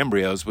editing the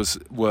embryos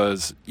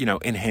was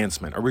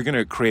enhancement. Are we going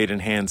to create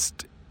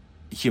enhanced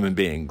human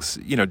beings,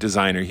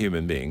 designer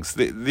human beings?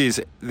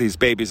 These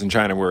babies in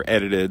China were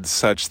edited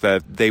such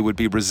that they would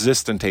be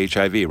resistant to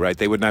HIV, right?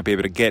 They would not be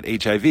able to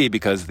get HIV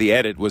because the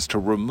edit was to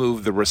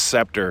remove the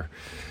receptor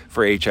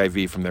for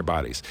HIV from their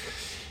bodies.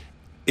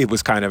 it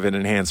was kind of an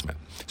enhancement.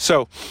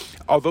 So,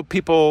 although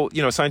people,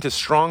 scientists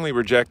strongly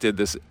rejected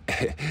this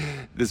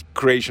this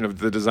creation of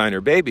the designer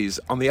babies,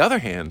 on the other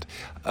hand,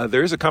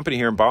 there is a company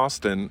here in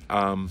Boston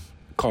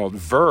called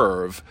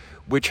Verve,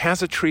 which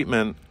has a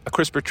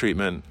CRISPR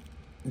treatment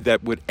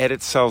that would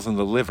edit cells in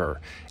the liver.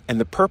 And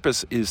the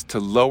purpose is to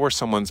lower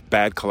someone's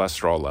bad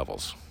cholesterol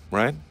levels,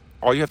 right?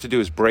 All you have to do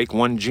is break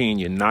one gene.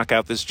 You knock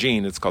out this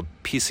gene. It's called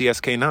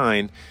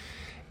PCSK9.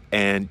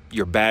 And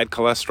your bad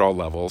cholesterol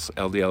levels,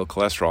 LDL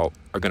cholesterol,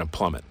 are going to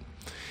plummet.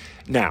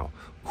 Now,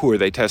 who are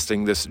they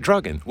testing this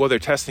drug in? Well, they're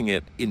testing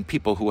it in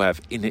people who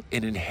have an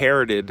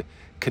inherited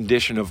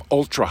condition of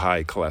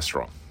ultra-high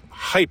cholesterol,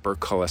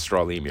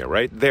 hypercholesterolemia,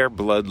 right? Their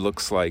blood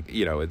looks like,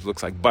 it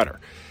looks like butter.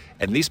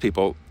 And these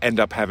people end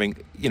up having,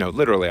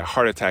 literally a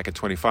heart attack at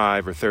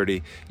 25 or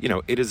 30.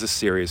 It is a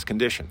serious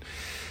condition.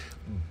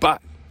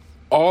 But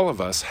all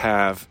of us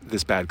have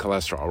this bad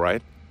cholesterol,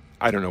 right?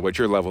 I don't know what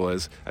your level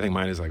is. I think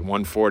mine is like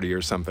 140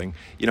 or something.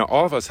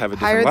 All of us have a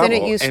different level. Higher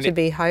than it used to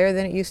be. Higher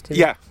than it used to be.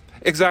 Yeah,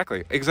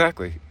 exactly.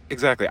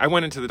 I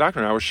went into the doctor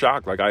and I was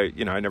shocked. Like I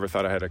never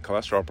thought I had a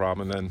cholesterol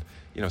problem, and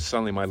then,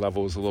 suddenly my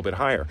level was a little bit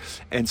higher.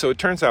 And so it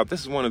turns out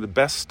this is one of the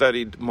best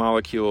studied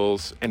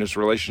molecules, and its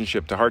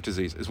relationship to heart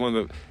disease is one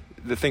of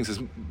the things is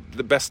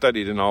the best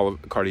studied in all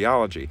of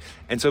cardiology.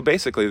 And so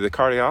basically the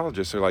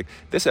cardiologists are like,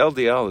 this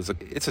LDL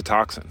it's a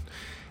toxin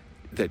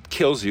that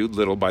kills you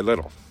little by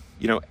little.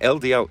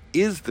 LDL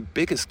is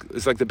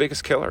like the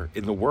biggest killer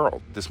in the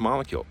world, this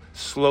molecule,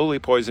 slowly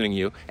poisoning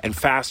you and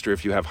faster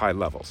if you have high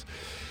levels.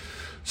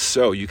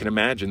 So you can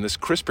imagine this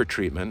CRISPR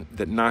treatment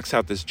that knocks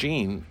out this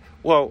gene.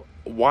 Well,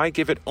 why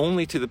give it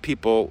only to the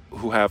people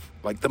who have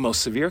like the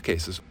most severe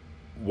cases?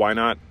 Why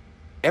not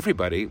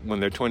everybody, when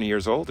they're 20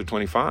 years old or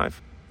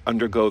 25,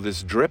 undergo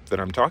this drip that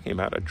I'm talking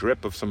about, a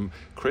drip of some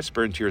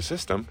CRISPR into your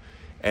system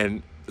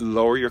and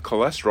lower your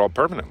cholesterol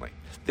permanently?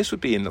 This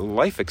would be a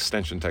life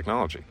extension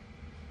technology.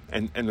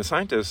 And the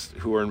scientists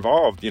who were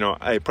involved,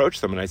 I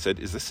approached them and I said,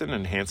 is this an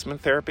enhancement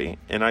therapy?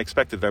 And I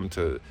expected them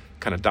to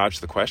kind of dodge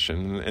the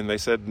question. And they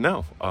said,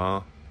 no,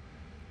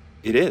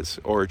 it is,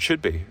 or it should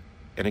be,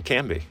 and it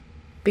can be.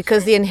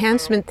 Because the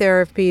enhancement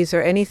therapies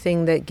are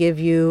anything that give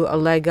you a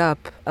leg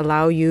up,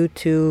 allow you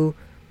to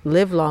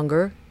live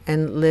longer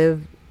and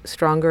live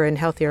stronger and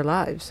healthier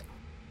lives.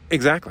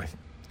 Exactly.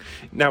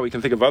 Now we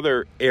can think of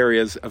other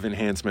areas of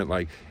enhancement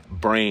like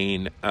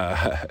brain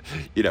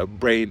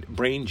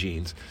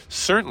genes.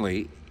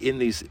 Certainly in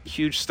these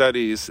huge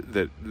studies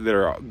that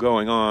are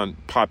going on,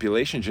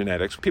 population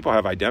genetics, people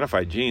have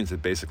identified genes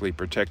that basically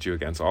protect you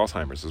against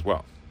Alzheimer's as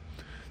well.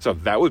 So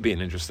that would be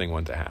an interesting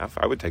one to have.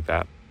 I would take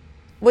that.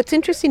 What's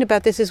interesting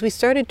about this is we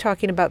started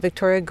talking about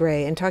Victoria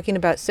Gray and talking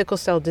about sickle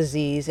cell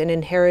disease and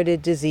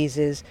inherited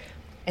diseases.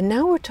 And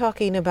now we're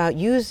talking about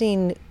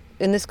using,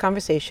 in this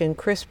conversation,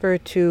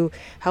 CRISPR to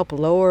help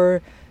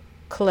lower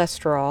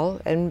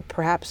cholesterol and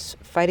perhaps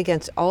fight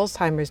against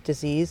Alzheimer's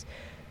disease.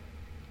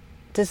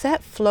 Does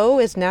that flow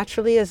as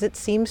naturally as it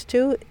seems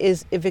to?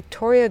 Is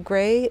Victoria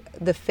Gray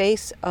the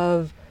face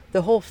of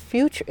the whole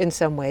future in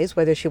some ways,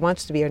 whether she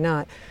wants to be or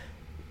not,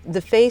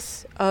 the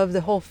face of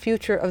the whole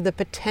future of the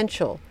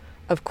potential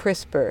of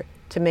CRISPR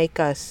to make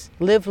us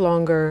live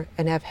longer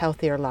and have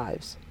healthier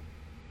lives?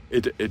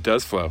 It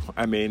does flow.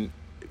 I mean,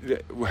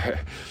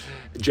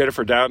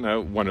 Jennifer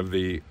Doudna, one of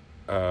the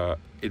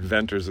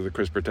inventors of the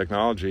CRISPR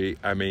technology,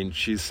 I mean,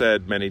 she's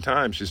said many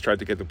times, she's tried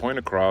to get the point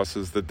across,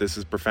 is that this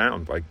is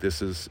profound. Like,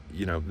 this is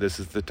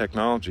the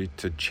technology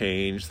to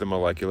change the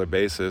molecular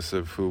basis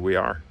of who we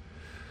are.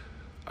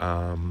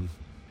 And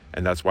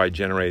that's why it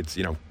generates,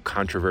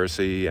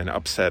 controversy and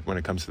upset when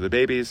it comes to the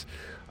babies.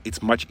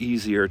 It's much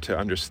easier to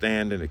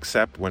understand and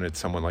accept when it's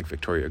someone like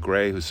Victoria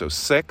Gray, who's so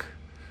sick.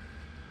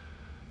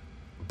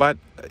 But,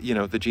 the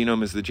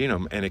genome is the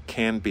genome, and it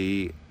can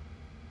be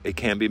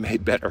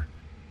made better.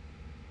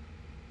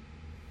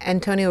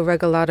 Antonio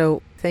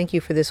Regalado, thank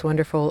you for this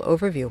wonderful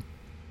overview.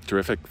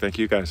 Terrific. Thank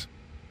you, guys.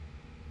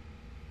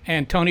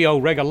 Antonio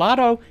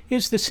Regalado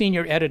is the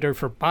senior editor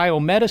for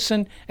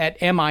biomedicine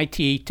at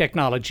MIT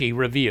Technology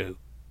Review.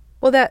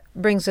 Well, that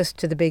brings us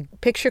to the big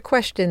picture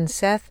question,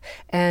 Seth.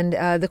 And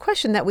the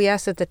question that we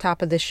asked at the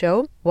top of the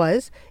show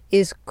was,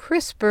 is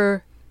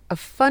CRISPR a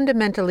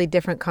fundamentally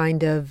different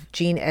kind of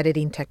gene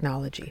editing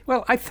technology?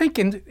 Well, I think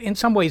in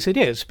some ways it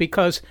is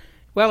because,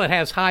 well, it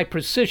has high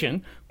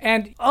precision,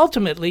 and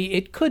ultimately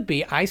it could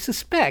be, I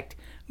suspect,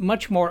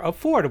 much more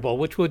affordable,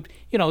 which would,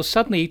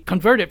 suddenly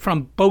convert it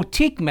from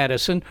boutique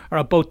medicine or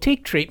a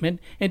boutique treatment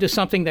into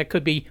something that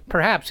could be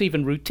perhaps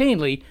even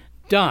routinely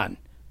done.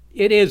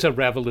 It is a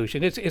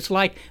revolution. It's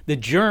like the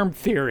germ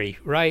theory,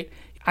 right?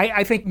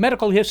 I think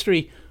medical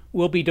history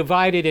will be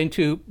divided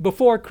into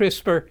before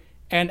CRISPR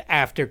and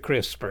after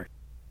CRISPR.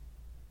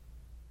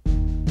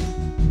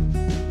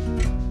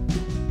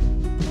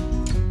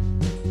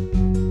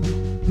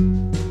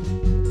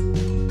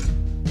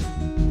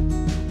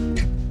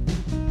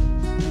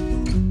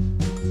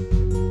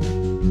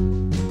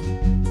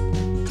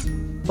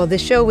 Well,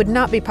 this show would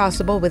not be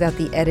possible without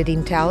the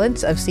editing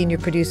talents of senior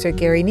producer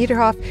Gary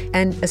Niederhoff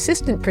and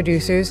assistant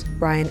producers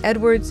Brian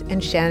Edwards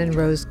and Shannon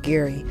Rose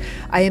Geary.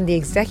 I am the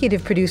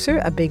executive producer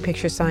of Big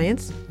Picture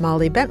Science,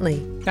 Molly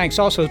Bentley. Thanks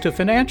also to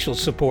financial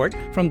support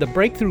from the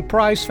Breakthrough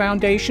Prize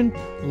Foundation,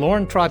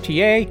 Lauren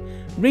Trottier,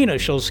 Rena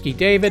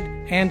Shulsky-David,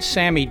 and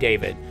Sammy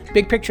David.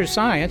 Big Picture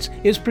Science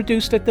is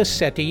produced at the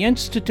SETI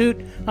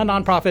Institute, a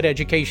nonprofit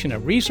education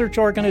and research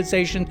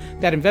organization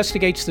that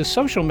investigates the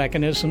social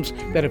mechanisms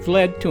that have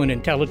led to an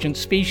intelligent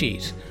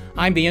species.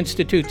 I'm the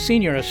Institute's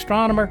senior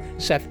astronomer,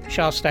 Seth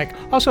Shostak.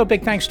 Also,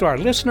 big thanks to our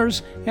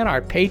listeners and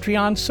our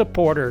Patreon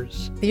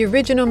supporters. The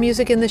original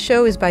music in the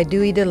show is by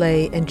Dewey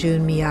DeLay and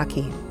Jun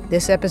Miyake.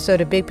 This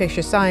episode of Big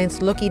Picture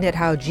Science, looking at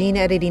how gene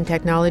editing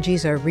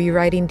technologies are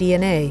rewriting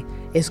DNA,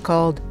 is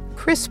called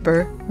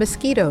CRISPR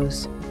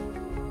Mosquitoes.